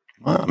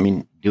 Well, I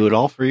mean, do it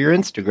all for your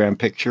Instagram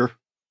picture.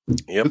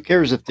 Yep. Who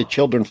cares if the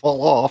children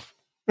fall off?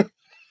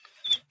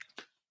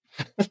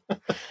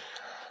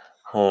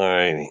 All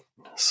righty.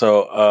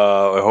 So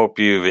I hope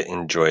you've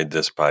enjoyed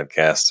this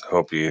podcast. I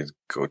hope you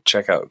go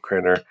check out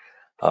Critter.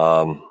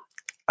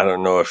 I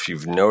don't know if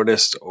you've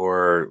noticed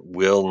or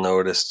will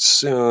notice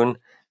soon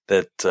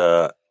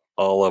that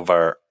all of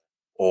our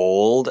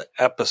old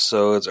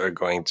episodes are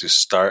going to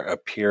start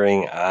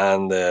appearing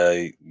on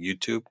the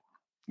YouTube.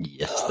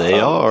 Yes, they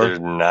are. They're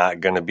not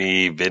going to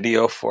be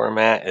video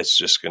format. It's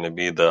just going to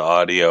be the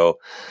audio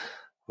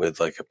with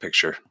like a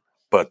picture.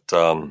 But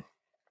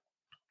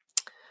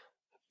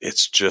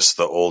it's just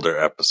the older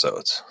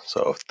episodes.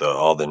 So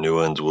all the new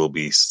ones will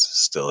be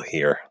still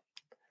here.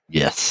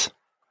 Yes.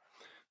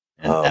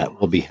 And that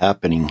will be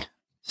happening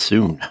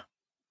soon.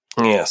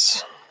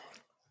 Yes.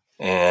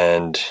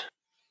 And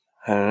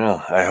I don't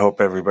know. I hope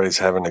everybody's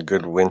having a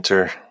good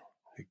winter,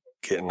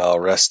 getting all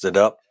rested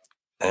up,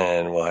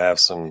 and we'll have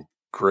some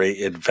great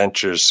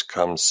adventures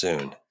come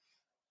soon.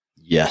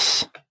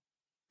 Yes.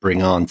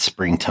 Bring on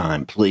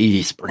springtime.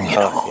 Please bring it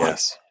on.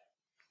 Yes.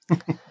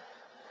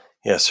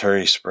 Yes,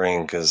 hurry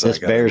spring, because This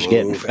bear's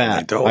getting fat.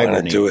 I don't want to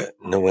Hibernate. do it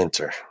in the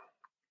winter.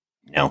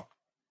 No.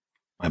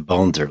 My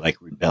bones are like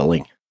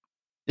rebelling.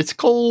 It's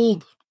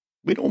cold.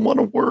 We don't want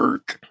to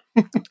work.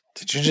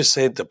 Did you just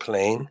say the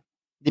plane?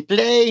 The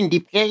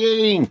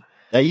plane.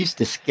 That used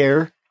to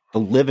scare the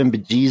living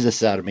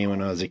bejesus out of me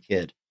when I was a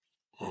kid.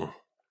 Mm.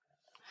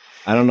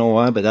 I don't know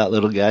why, but that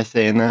little guy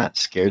saying that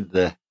scared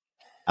the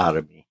out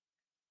of me.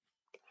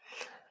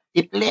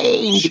 The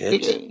plane.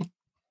 Shit.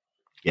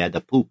 Yeah, the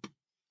poop.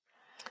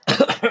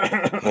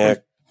 Yeah,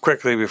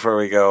 quickly before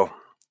we go,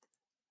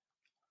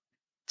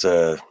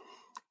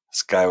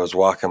 this guy was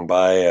walking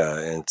by an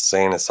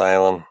insane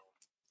asylum,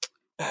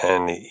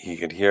 and he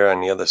could hear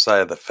on the other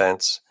side of the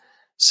fence,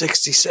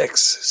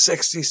 66,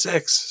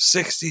 66,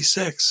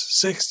 66,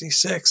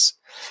 66.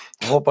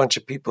 A whole bunch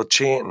of people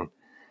chanting.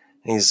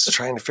 And he's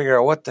trying to figure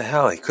out what the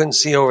hell. He couldn't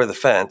see over the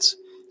fence,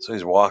 so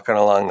he's walking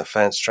along the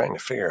fence trying to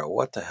figure out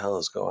what the hell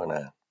is going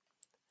on.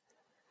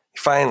 He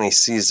finally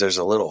sees there's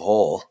a little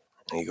hole,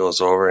 and he goes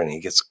over and he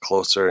gets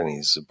closer, and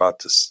he's about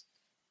to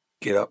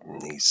get up,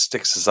 and he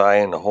sticks his eye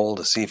in the hole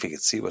to see if he can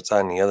see what's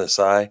on the other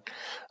side.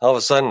 All of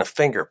a sudden, a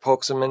finger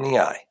pokes him in the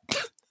eye.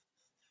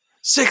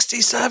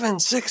 67,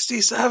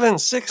 67,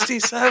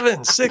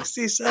 67,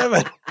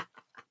 67.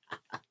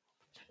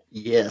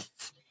 Yes.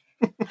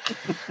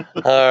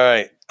 All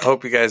right.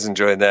 Hope you guys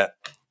enjoyed that.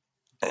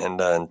 And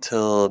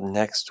until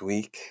next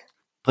week.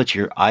 Put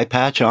your eye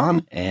patch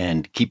on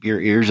and keep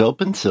your ears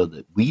open so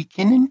that we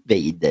can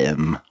invade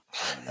them.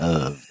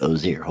 Of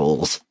those ear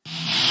holes.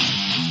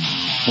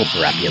 We'll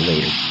wrap you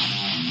later.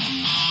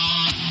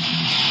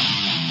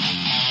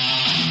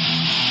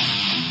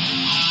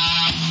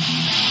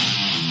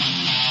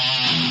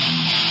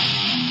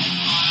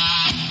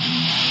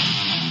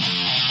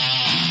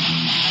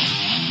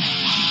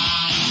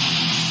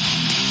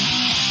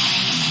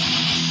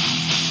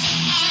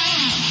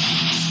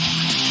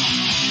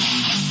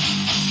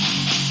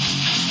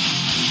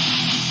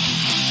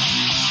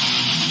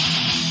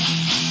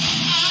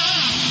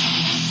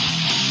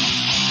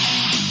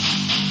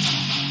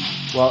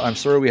 Well, I'm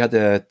sorry we had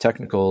the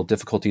technical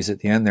difficulties at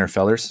the end there,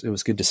 fellers. It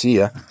was good to see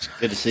you.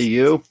 Good to see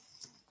you.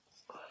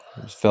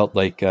 It felt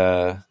like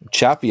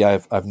Chappie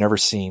I've never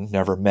seen,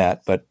 never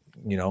met, but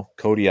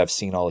Cody I've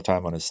seen all the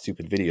time on his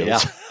stupid videos. Yeah.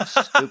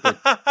 Stupid.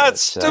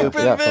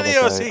 Stupid yeah,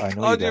 fellas, videos. I He know you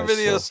called your guys,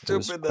 videos so it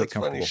was stupid. quite That's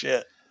funny comfortable.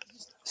 shit.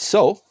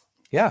 So,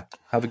 yeah,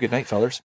 have a good night, fellers.